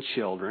fruit in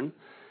children.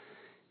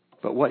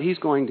 But what he's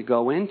going to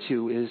go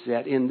into is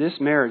that in this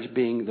marriage,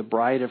 being the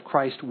bride of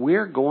Christ,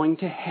 we're going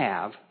to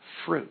have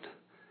fruit.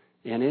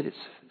 And it is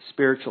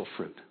spiritual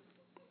fruit.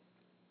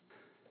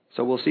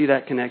 So we'll see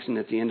that connection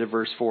at the end of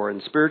verse 4.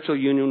 In spiritual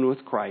union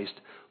with Christ,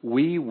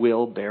 we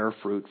will bear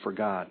fruit for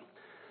God.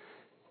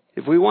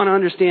 If we want to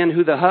understand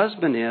who the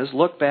husband is,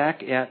 look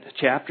back at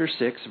chapter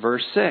 6,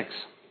 verse 6.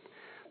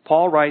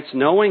 Paul writes,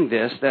 knowing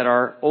this, that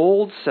our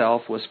old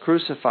self was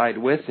crucified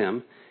with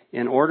him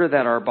in order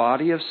that our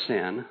body of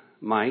sin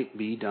might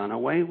be done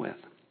away with.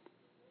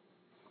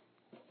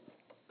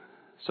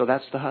 So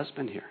that's the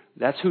husband here.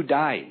 That's who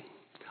died.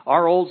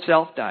 Our old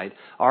self died.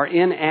 Our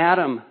in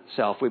Adam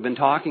self, we've been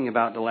talking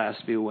about the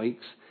last few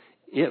weeks,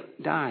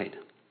 it died.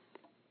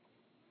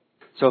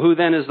 So who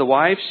then is the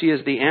wife? She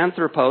is the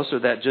anthropos, or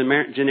that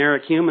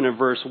generic human of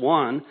verse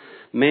 1,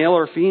 male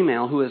or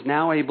female, who is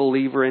now a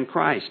believer in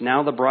Christ,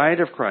 now the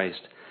bride of Christ.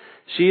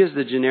 She is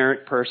the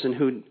generic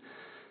person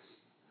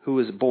who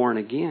is born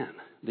again.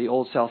 The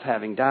old self,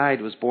 having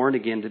died, was born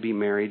again to be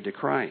married to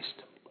Christ.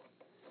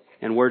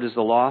 And where does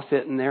the law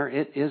fit in there?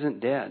 It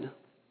isn't dead.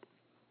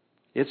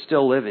 It's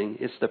still living.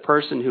 It's the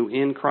person who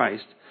in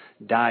Christ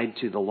died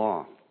to the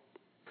law.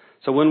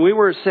 So when we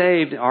were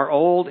saved, our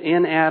old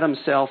in Adam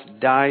self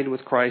died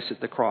with Christ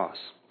at the cross.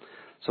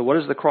 So what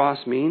does the cross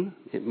mean?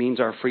 It means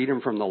our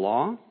freedom from the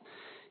law.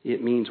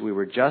 It means we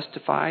were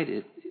justified.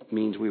 It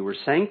means we were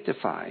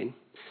sanctified.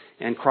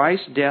 And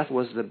Christ's death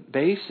was the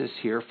basis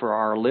here for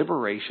our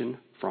liberation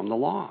from the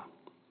law.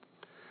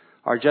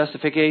 Our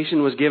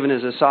justification was given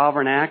as a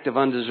sovereign act of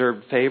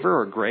undeserved favor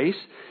or grace,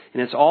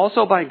 and it's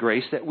also by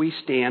grace that we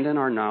stand and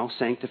are now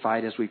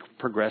sanctified as we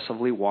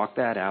progressively walk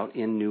that out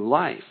in new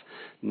life,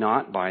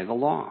 not by the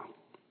law.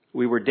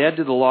 We were dead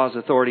to the law's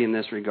authority in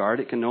this regard.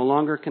 It can no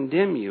longer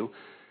condemn you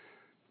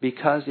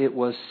because it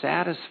was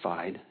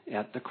satisfied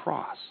at the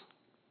cross.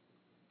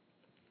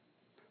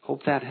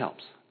 Hope that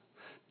helps.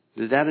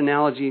 Did that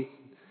analogy,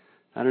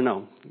 I don't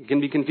know, it can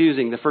be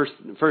confusing the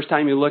first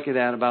time you look at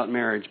that about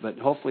marriage, but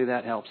hopefully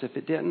that helps. If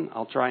it didn't,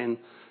 I'll try and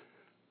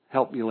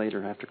help you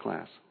later after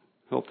class.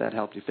 Hope that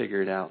helped you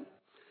figure it out.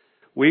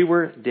 We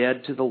were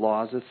dead to the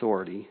law's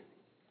authority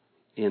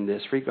in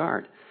this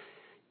regard.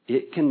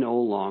 It can no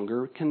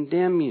longer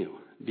condemn you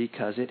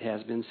because it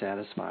has been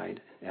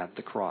satisfied at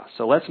the cross.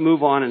 So let's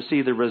move on and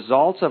see the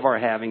results of our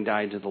having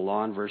died to the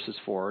law in verses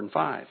 4 and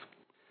 5.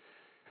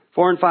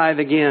 4 and 5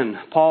 again,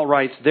 Paul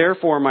writes,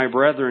 "Therefore, my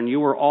brethren,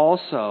 you were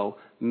also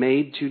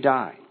made to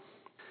die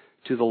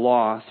to the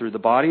law through the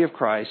body of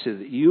Christ, so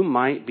that you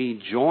might be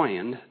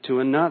joined to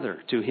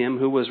another, to him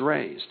who was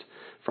raised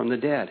from the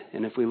dead."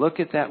 And if we look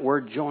at that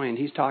word joined,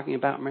 he's talking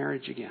about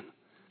marriage again.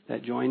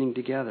 That joining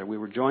together. We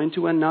were joined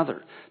to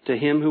another, to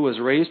him who was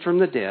raised from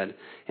the dead.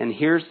 And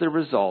here's the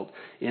result: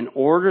 in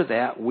order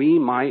that we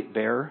might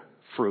bear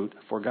fruit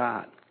for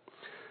God.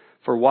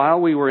 For while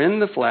we were in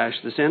the flesh,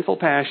 the sinful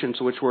passions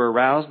which were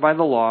aroused by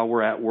the law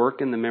were at work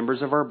in the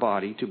members of our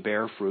body to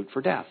bear fruit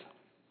for death.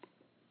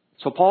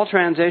 So Paul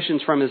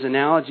transitions from his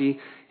analogy,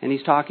 and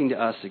he's talking to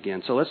us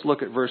again. So let's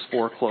look at verse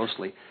 4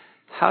 closely.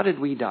 How did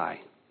we die?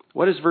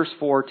 What does verse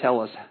 4 tell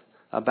us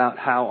about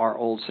how our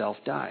old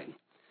self died?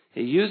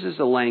 It uses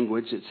the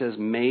language that says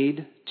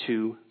made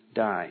to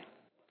die.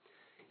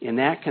 And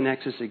that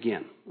connects us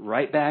again,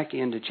 right back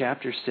into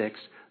chapter 6,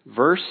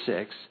 verse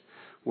 6,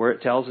 where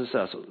it tells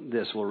us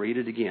this. We'll read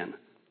it again.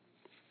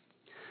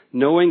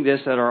 "Knowing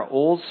this, that our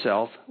old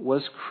self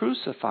was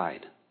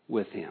crucified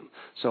with him."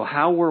 So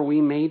how were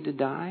we made to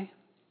die?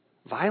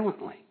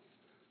 Violently.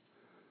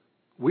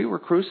 We were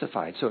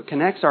crucified. So it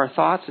connects our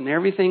thoughts and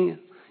everything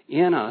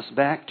in us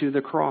back to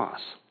the cross.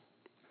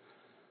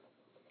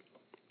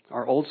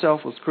 Our old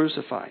self was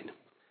crucified.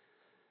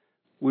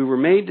 We were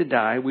made to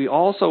die. We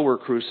also were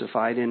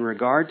crucified in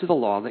regard to the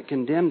law that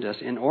condemned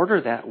us, in order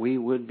that we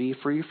would be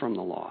free from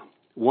the law.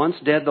 Once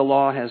dead, the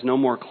law has no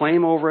more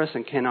claim over us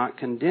and cannot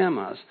condemn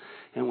us.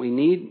 And we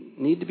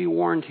need to be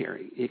warned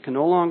here. It can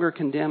no longer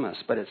condemn us,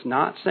 but it's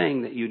not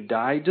saying that you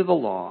died to the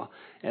law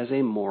as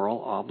a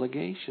moral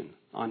obligation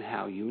on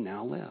how you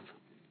now live.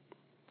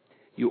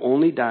 You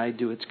only died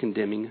to its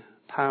condemning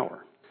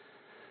power.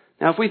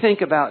 Now, if we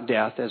think about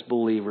death as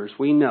believers,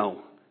 we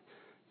know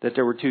that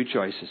there were two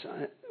choices.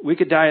 We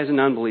could die as an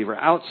unbeliever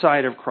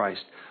outside of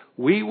Christ.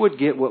 We would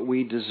get what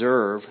we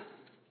deserve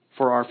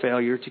for our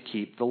failure to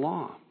keep the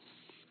law.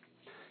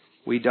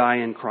 We die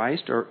in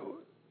Christ, or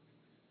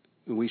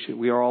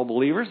we are all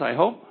believers, I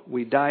hope.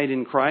 We died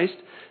in Christ.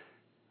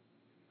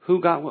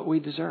 Who got what we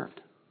deserved?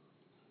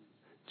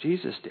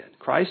 Jesus did.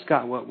 Christ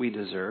got what we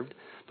deserved,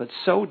 but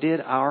so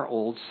did our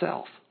old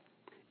self.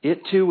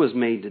 It too was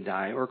made to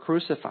die or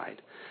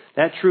crucified.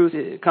 That truth,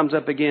 it comes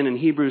up again in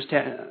Hebrews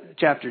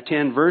chapter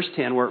 10, verse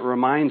 10, where it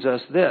reminds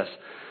us this: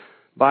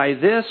 "By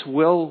this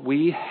will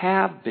we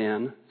have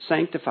been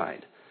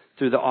sanctified,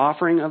 through the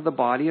offering of the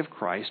body of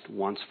Christ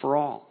once for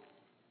all."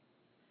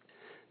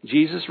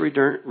 Jesus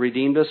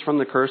redeemed us from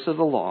the curse of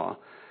the law,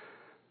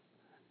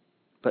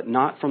 but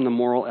not from the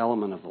moral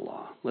element of the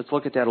law. Let's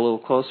look at that a little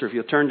closer. If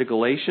you'll turn to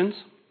Galatians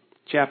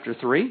chapter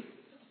 3,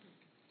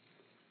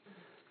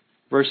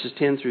 verses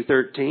 10 through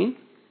 13.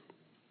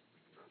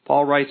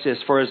 Paul writes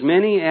this: "For as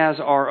many as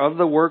are of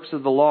the works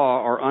of the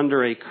law are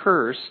under a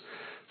curse,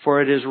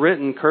 for it is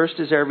written, 'Cursed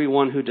is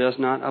everyone who does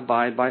not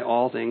abide by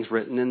all things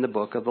written in the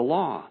book of the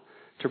law,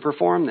 to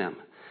perform them.'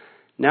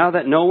 Now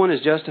that no one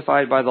is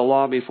justified by the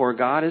law before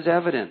God is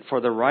evident, for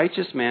the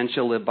righteous man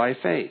shall live by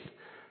faith.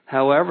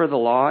 However, the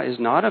law is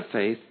not of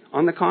faith.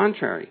 On the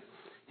contrary,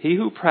 he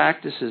who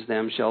practices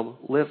them shall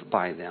live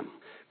by them.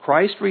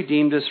 Christ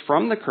redeemed us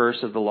from the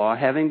curse of the law,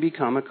 having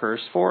become a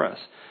curse for us.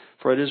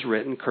 For it is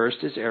written,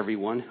 'Cursed is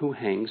everyone who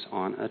hangs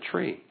on a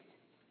tree.'"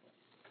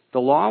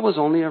 The law was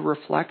only a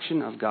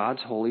reflection of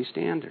God's holy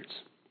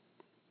standards.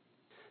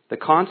 The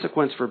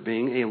consequence for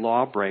being a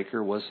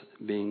lawbreaker was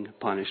being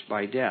punished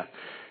by death.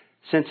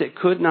 Since it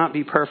could not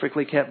be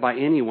perfectly kept by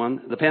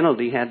anyone, the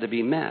penalty had to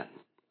be met.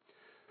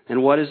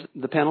 And what is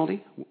the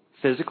penalty?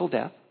 Physical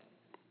death,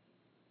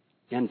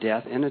 and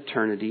death and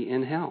eternity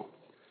in hell.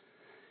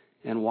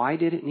 And why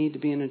did it need to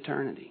be an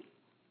eternity?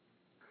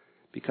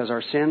 Because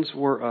our sins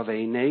were of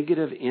a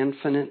negative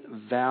infinite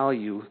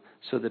value,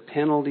 so the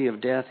penalty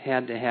of death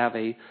had to have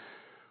a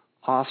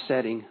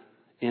offsetting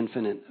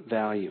infinite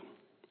value.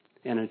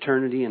 And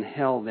eternity in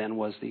hell then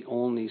was the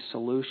only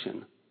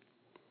solution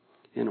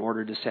in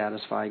order to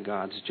satisfy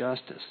God's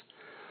justice.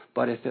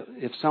 But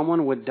if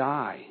someone would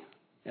die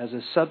as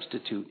a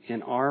substitute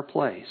in our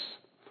place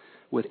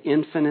with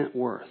infinite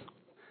worth,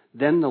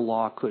 then the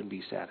law could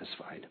be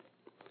satisfied.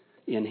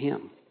 in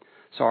Him.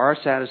 So our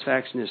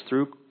satisfaction is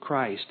through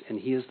Christ, and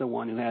He is the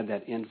one who had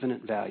that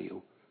infinite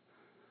value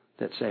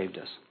that saved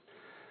us.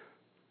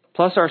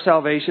 Plus, our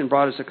salvation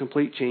brought us a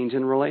complete change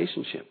in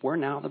relationship. We're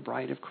now the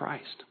bride of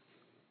Christ.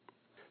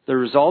 The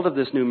result of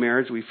this new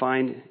marriage we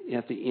find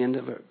at the end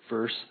of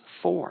verse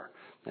 4.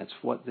 That's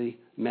what the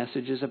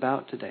message is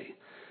about today.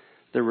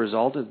 The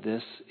result of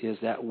this is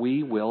that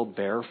we will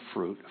bear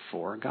fruit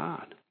for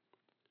God.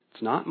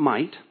 It's not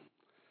might,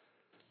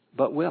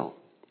 but will.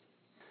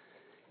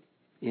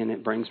 And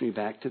it brings me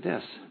back to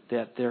this,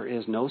 that there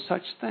is no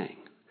such thing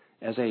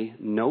as a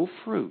no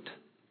fruit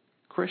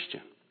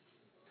Christian.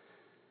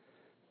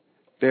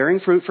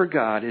 Bearing fruit for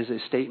God is a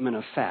statement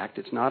of fact.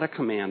 It's not a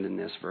command in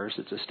this verse.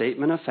 It's a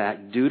statement of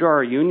fact. Due to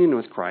our union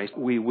with Christ,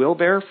 we will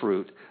bear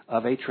fruit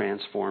of a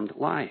transformed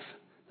life.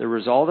 The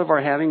result of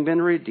our having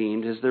been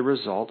redeemed is the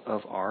result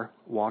of our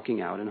walking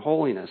out in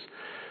holiness.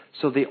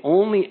 So the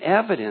only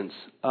evidence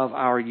of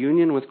our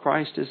union with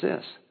Christ is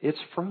this. It's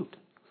fruit.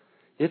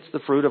 It's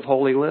the fruit of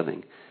holy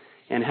living.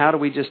 And how do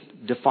we just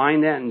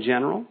define that in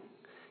general?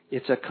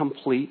 It's a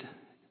complete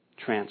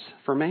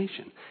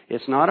transformation.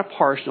 It's not a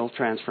partial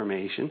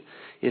transformation.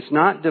 It's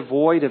not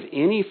devoid of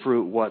any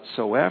fruit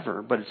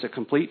whatsoever, but it's a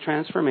complete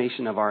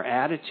transformation of our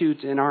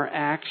attitudes and our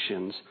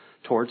actions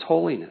towards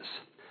holiness.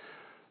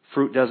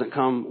 Fruit doesn't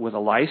come with a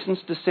license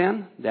to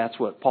sin. That's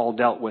what Paul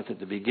dealt with at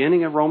the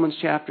beginning of Romans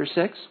chapter 6.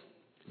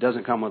 It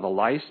doesn't come with a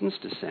license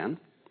to sin.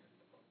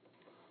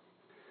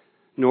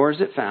 Nor is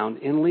it found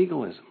in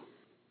legalism.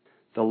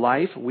 The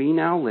life we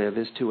now live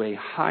is to a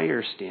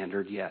higher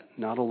standard yet,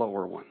 not a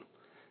lower one,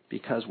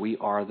 because we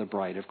are the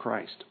bride of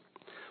Christ.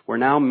 We're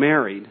now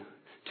married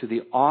to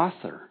the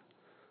author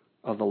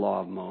of the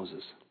law of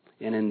Moses.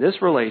 And in this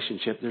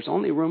relationship, there's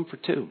only room for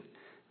two,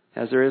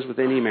 as there is with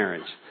any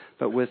marriage.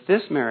 But with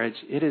this marriage,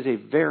 it is a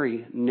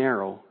very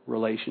narrow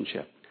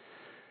relationship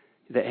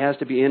that has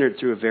to be entered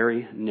through a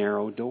very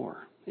narrow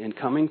door. And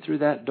coming through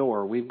that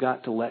door, we've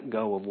got to let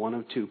go of one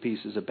of two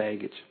pieces of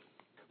baggage.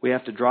 We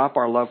have to drop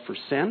our love for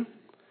sin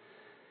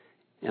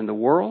and the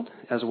world,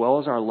 as well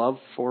as our love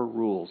for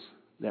rules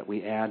that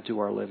we add to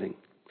our living.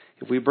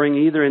 If we bring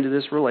either into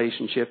this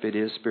relationship, it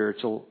is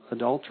spiritual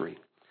adultery.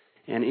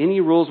 And any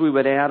rules we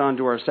would add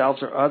onto ourselves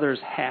or others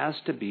has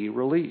to be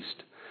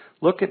released.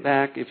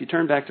 If you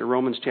turn back to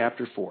Romans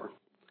chapter 4,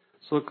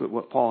 let's look at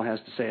what Paul has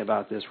to say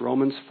about this.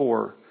 Romans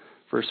 4,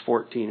 verse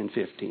 14 and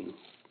 15.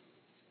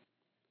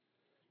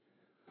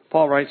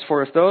 Paul writes,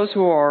 "For if those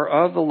who are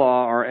of the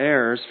law are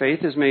heirs,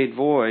 faith is made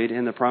void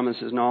and the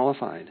promise is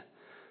nullified.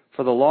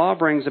 For the law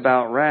brings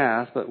about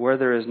wrath, but where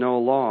there is no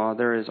law,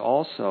 there is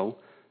also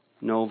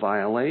no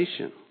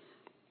violation."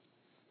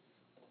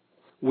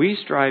 We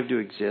strive to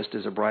exist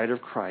as a bride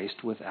of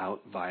Christ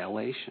without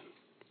violation.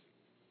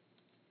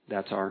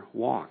 That's our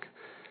walk.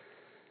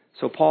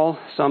 So Paul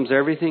sums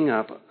everything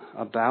up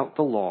about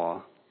the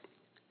law.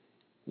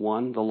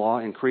 1, the law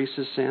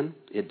increases sin.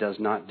 It does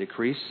not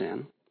decrease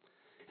sin.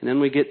 And then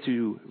we get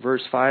to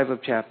verse 5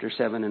 of chapter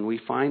 7, and we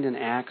find an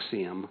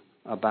axiom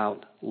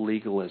about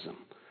legalism.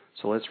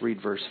 So let's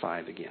read verse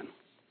 5 again.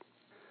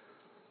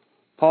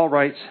 Paul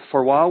writes,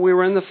 "For while we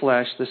were in the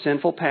flesh, the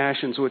sinful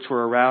passions which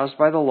were aroused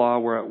by the law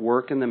were at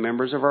work in the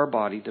members of our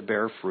body to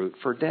bear fruit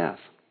for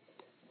death."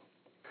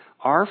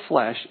 Our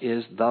flesh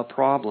is the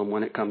problem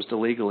when it comes to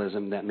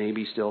legalism that may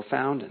be still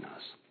found in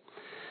us.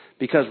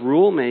 Because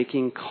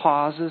rule-making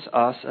causes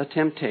us a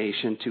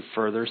temptation to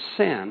further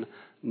sin,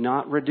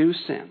 not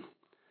reduce sin.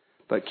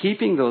 But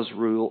keeping those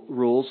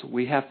rules,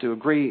 we have to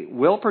agree,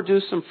 will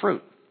produce some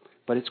fruit.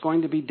 But it's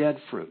going to be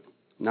dead fruit,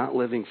 not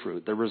living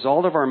fruit. The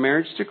result of our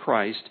marriage to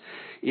Christ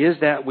is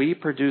that we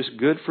produce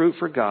good fruit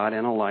for God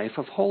and a life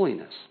of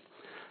holiness.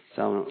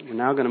 So we're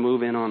now going to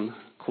move in on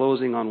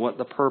closing on what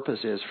the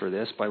purpose is for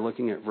this by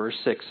looking at verse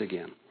 6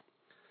 again.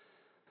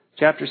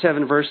 Chapter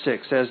 7, verse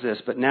 6 says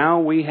this, "But now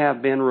we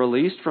have been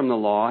released from the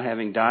law,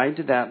 having died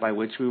to that by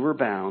which we were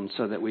bound,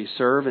 so that we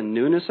serve in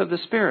newness of the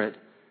Spirit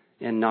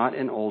and not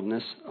in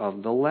oldness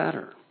of the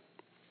letter."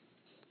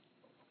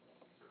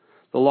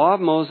 The law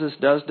of Moses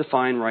does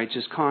define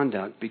righteous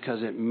conduct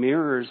because it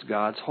mirrors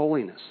God's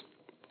holiness.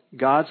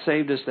 God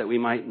saved us that we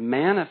might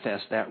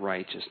manifest that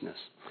righteousness.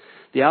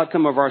 The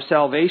outcome of our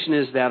salvation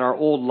is that our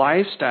old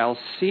lifestyle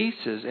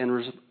ceases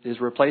and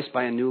is replaced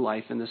by a new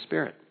life in the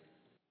Spirit.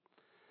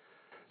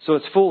 So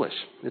it's foolish.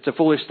 It's a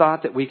foolish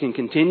thought that we can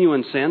continue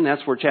in sin.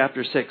 That's where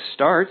chapter 6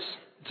 starts.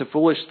 It's a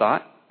foolish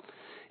thought.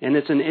 And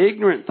it's an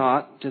ignorant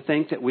thought to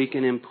think that we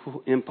can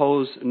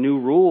impose new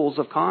rules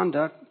of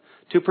conduct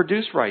to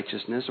produce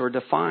righteousness or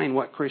define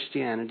what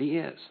Christianity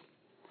is.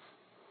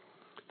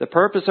 The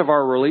purpose of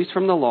our release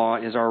from the law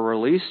is our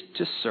release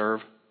to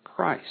serve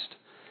Christ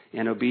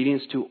and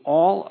obedience to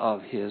all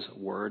of His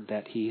word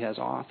that He has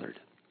authored,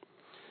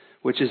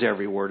 which is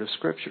every word of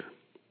Scripture.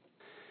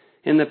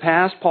 In the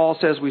past, Paul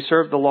says we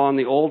served the law in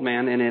the old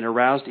man, and it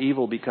aroused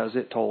evil because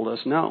it told us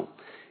no.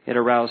 It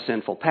aroused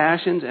sinful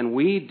passions, and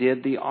we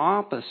did the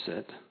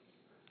opposite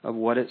of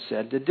what it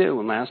said to do.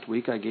 And last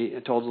week I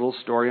told a little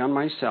story on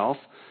myself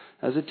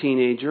as a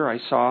teenager, I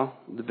saw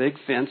the big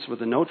fence with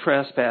the no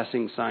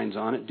trespassing signs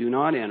on it, do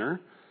not enter,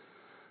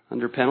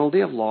 under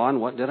penalty of law, and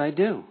what did I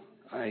do?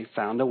 I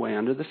found a way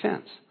under the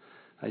fence.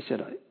 I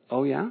said,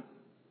 oh yeah?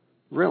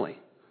 Really?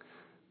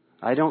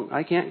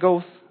 I can't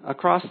go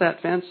across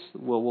that fence?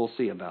 Well, we'll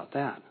see about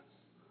that.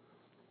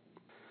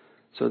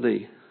 So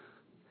the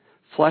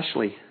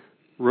fleshly,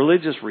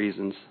 religious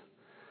reasons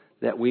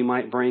that we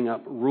might bring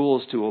up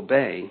rules to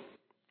obey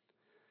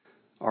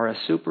are a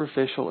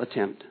superficial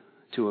attempt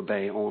to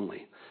obey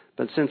only.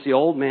 But since the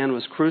old man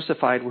was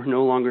crucified, we're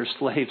no longer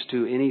slaves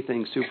to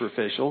anything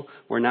superficial.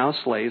 We're now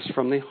slaves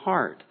from the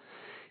heart.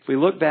 If we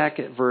look back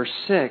at verse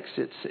 6,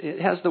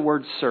 it has the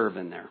word serve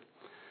in there.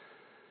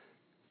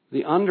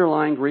 The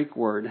underlying Greek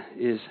word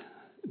is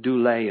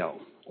douleo,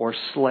 or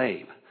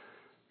slave.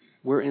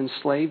 We're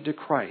enslaved to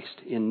Christ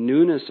in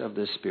newness of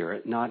the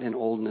Spirit, not in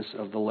oldness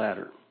of the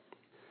letter.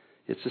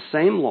 It's the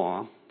same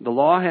law. The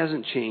law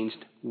hasn't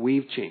changed.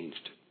 We've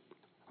changed.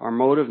 Our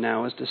motive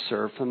now is to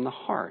serve from the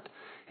heart.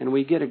 And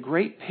we get a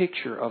great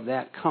picture of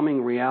that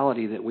coming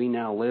reality that we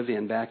now live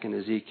in back in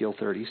Ezekiel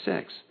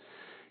 36.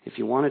 If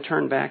you want to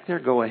turn back there,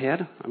 go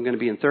ahead. I'm going to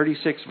be in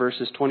 36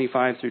 verses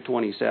 25 through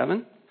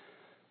 27.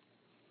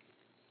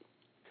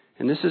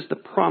 And this is the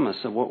promise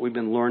of what we've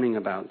been learning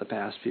about the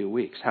past few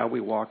weeks, how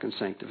we walk in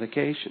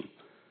sanctification.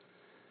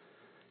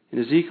 In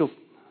Ezekiel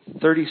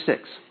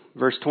 36,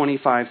 verse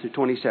 25 through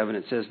 27,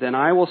 it says, Then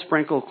I will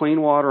sprinkle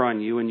clean water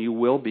on you, and you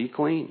will be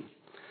clean.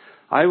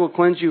 I will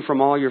cleanse you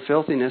from all your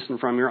filthiness and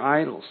from your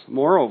idols.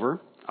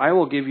 Moreover, I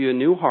will give you a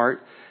new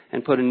heart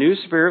and put a new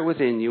spirit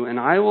within you, and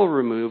I will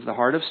remove the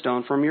heart of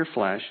stone from your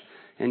flesh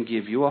and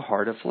give you a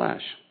heart of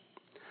flesh.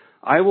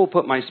 I will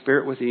put my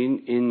spirit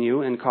within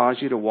you and cause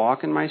you to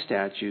walk in my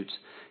statutes,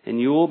 and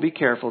you will be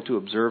careful to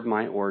observe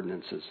my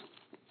ordinances.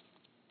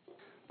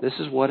 This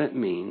is what it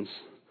means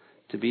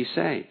to be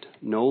saved,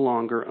 no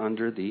longer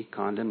under the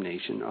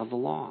condemnation of the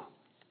law.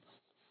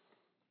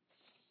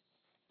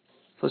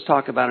 Let's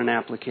talk about an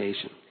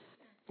application.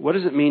 What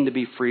does it mean to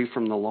be free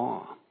from the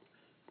law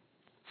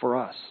for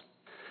us?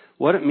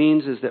 What it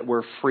means is that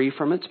we're free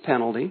from its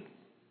penalty,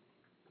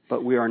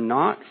 but we are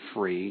not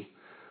free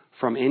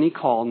from any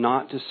call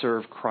not to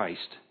serve Christ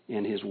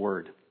and His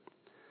Word.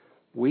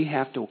 We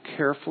have to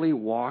carefully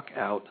walk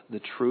out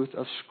the truth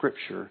of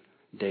Scripture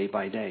day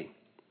by day.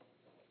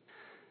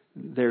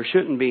 There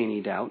shouldn't be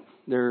any doubt.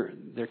 There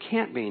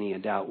can't be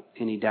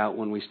any doubt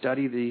when we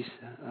study these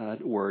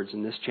words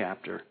in this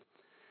chapter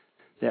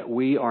that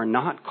we are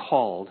not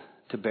called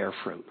to bear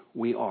fruit.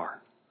 We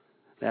are.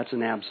 That's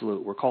an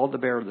absolute. We're called to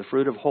bear the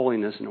fruit of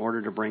holiness in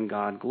order to bring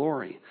God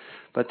glory.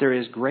 But there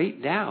is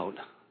great doubt,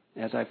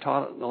 as I've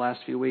taught the last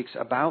few weeks,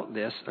 about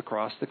this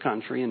across the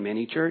country in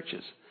many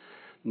churches.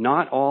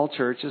 Not all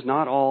churches,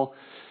 not all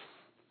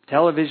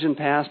television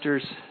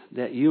pastors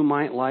that you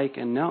might like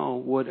and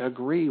know would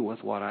agree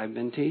with what I've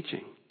been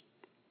teaching.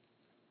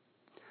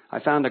 I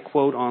found a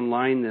quote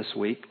online this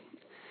week,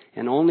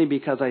 and only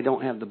because I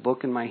don't have the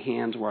book in my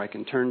hands where I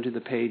can turn to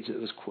the page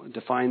that was to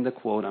find the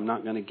quote, I'm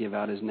not going to give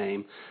out his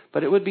name,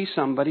 but it would be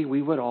somebody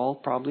we would all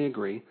probably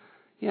agree,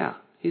 yeah,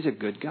 he's a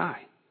good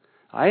guy.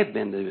 I have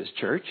been to his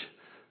church.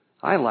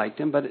 I liked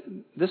him, but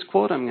this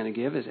quote I'm going to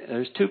give,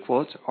 there's two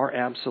quotes, are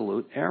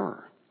absolute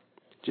error.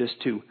 Just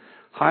to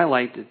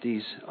highlight that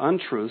these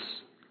untruths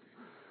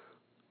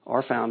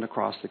are found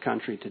across the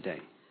country today.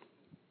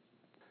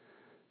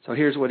 So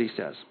here's what he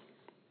says.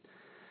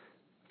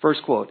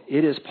 First quote,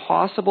 It is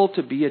possible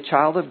to be a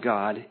child of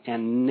God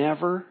and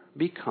never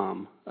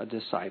become a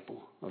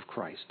disciple of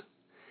Christ.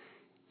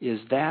 Is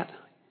that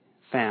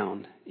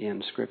found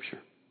in Scripture?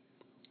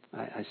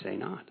 I say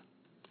not.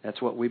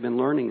 That's what we've been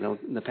learning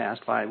in the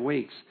past 5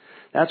 weeks.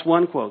 That's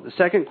one quote. The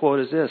second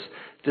quote is this.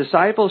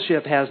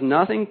 Discipleship has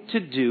nothing to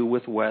do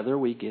with whether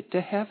we get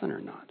to heaven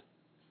or not.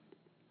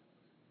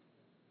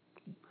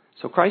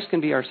 So Christ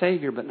can be our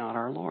Savior, but not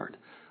our Lord.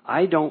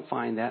 I don't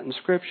find that in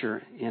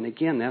Scripture. And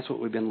again, that's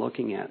what we've been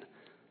looking at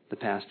the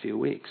past few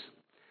weeks.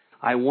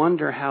 I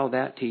wonder how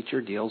that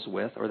teacher deals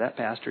with, or that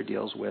pastor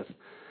deals with,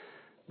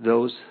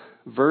 those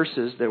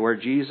verses that where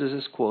Jesus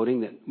is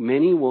quoting that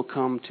many will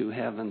come to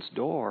heaven's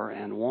door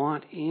and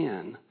want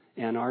in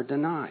and are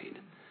denied.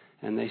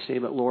 And they say,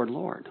 but Lord,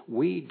 Lord,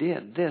 we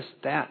did this,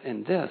 that,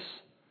 and this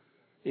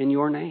in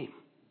your name.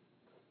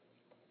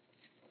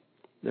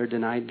 They're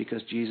denied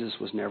because Jesus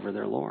was never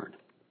their Lord.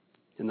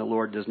 And the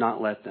Lord does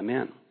not let them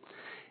in.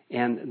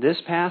 And this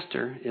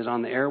pastor is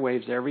on the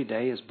airwaves every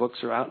day. His books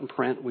are out in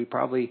print.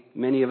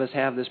 Many of us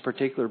have this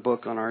particular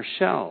book on our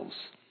shelves.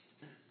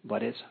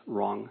 But it's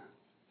wrong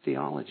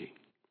theology.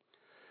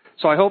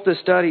 So I hope this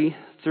study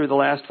through the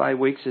last 5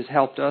 weeks has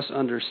helped us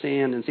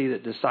understand and see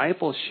that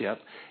discipleship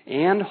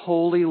and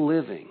holy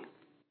living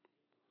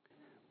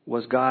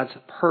was God's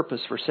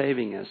purpose for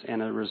saving us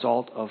and a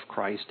result of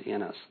Christ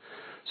in us.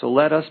 So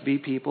let us be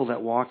people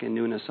that walk in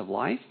newness of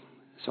life.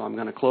 So I'm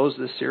going to close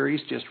this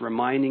series just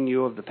reminding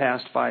you of the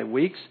past 5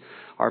 weeks.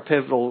 Our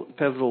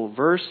pivotal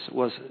verse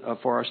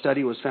for our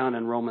study was found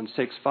in Romans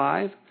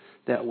 6:5,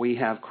 that we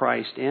have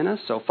Christ in us.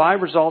 So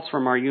 5 results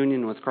from our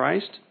union with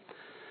Christ.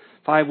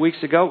 5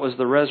 weeks ago, it was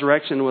the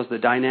resurrection was the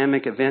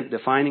dynamic event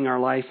defining our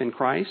life in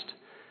Christ.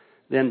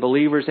 Then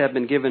believers have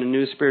been given a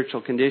new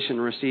spiritual condition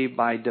received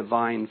by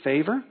divine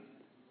favor.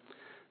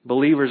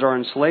 Believers are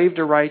enslaved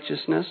to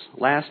righteousness.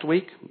 Last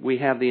week, we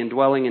have the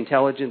indwelling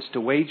intelligence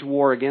to wage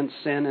war against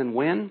sin and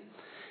win.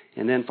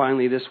 And then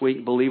finally this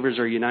week, believers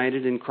are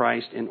united in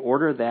Christ in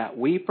order that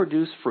we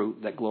produce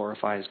fruit that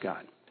glorifies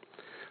God.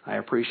 I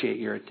appreciate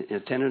your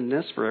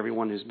attentiveness for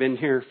everyone who's been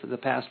here for the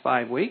past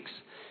 5 weeks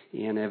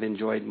and have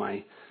enjoyed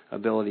my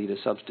ability to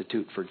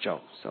substitute for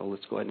Joe. So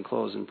let's go ahead and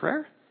close in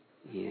prayer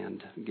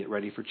and get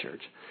ready for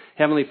church.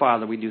 Heavenly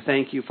Father, we do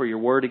thank you for your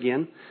word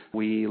again.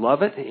 We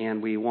love it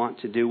and we want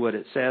to do what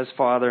it says,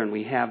 Father, and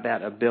we have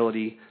that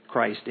ability,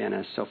 Christ in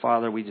us. So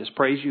Father, we just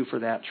praise you for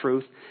that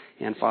truth.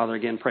 And Father,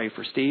 again, pray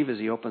for Steve as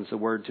he opens the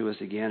word to us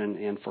again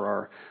and for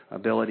our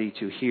ability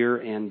to hear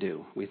and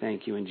do. We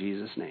thank you in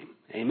Jesus' name.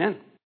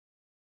 Amen.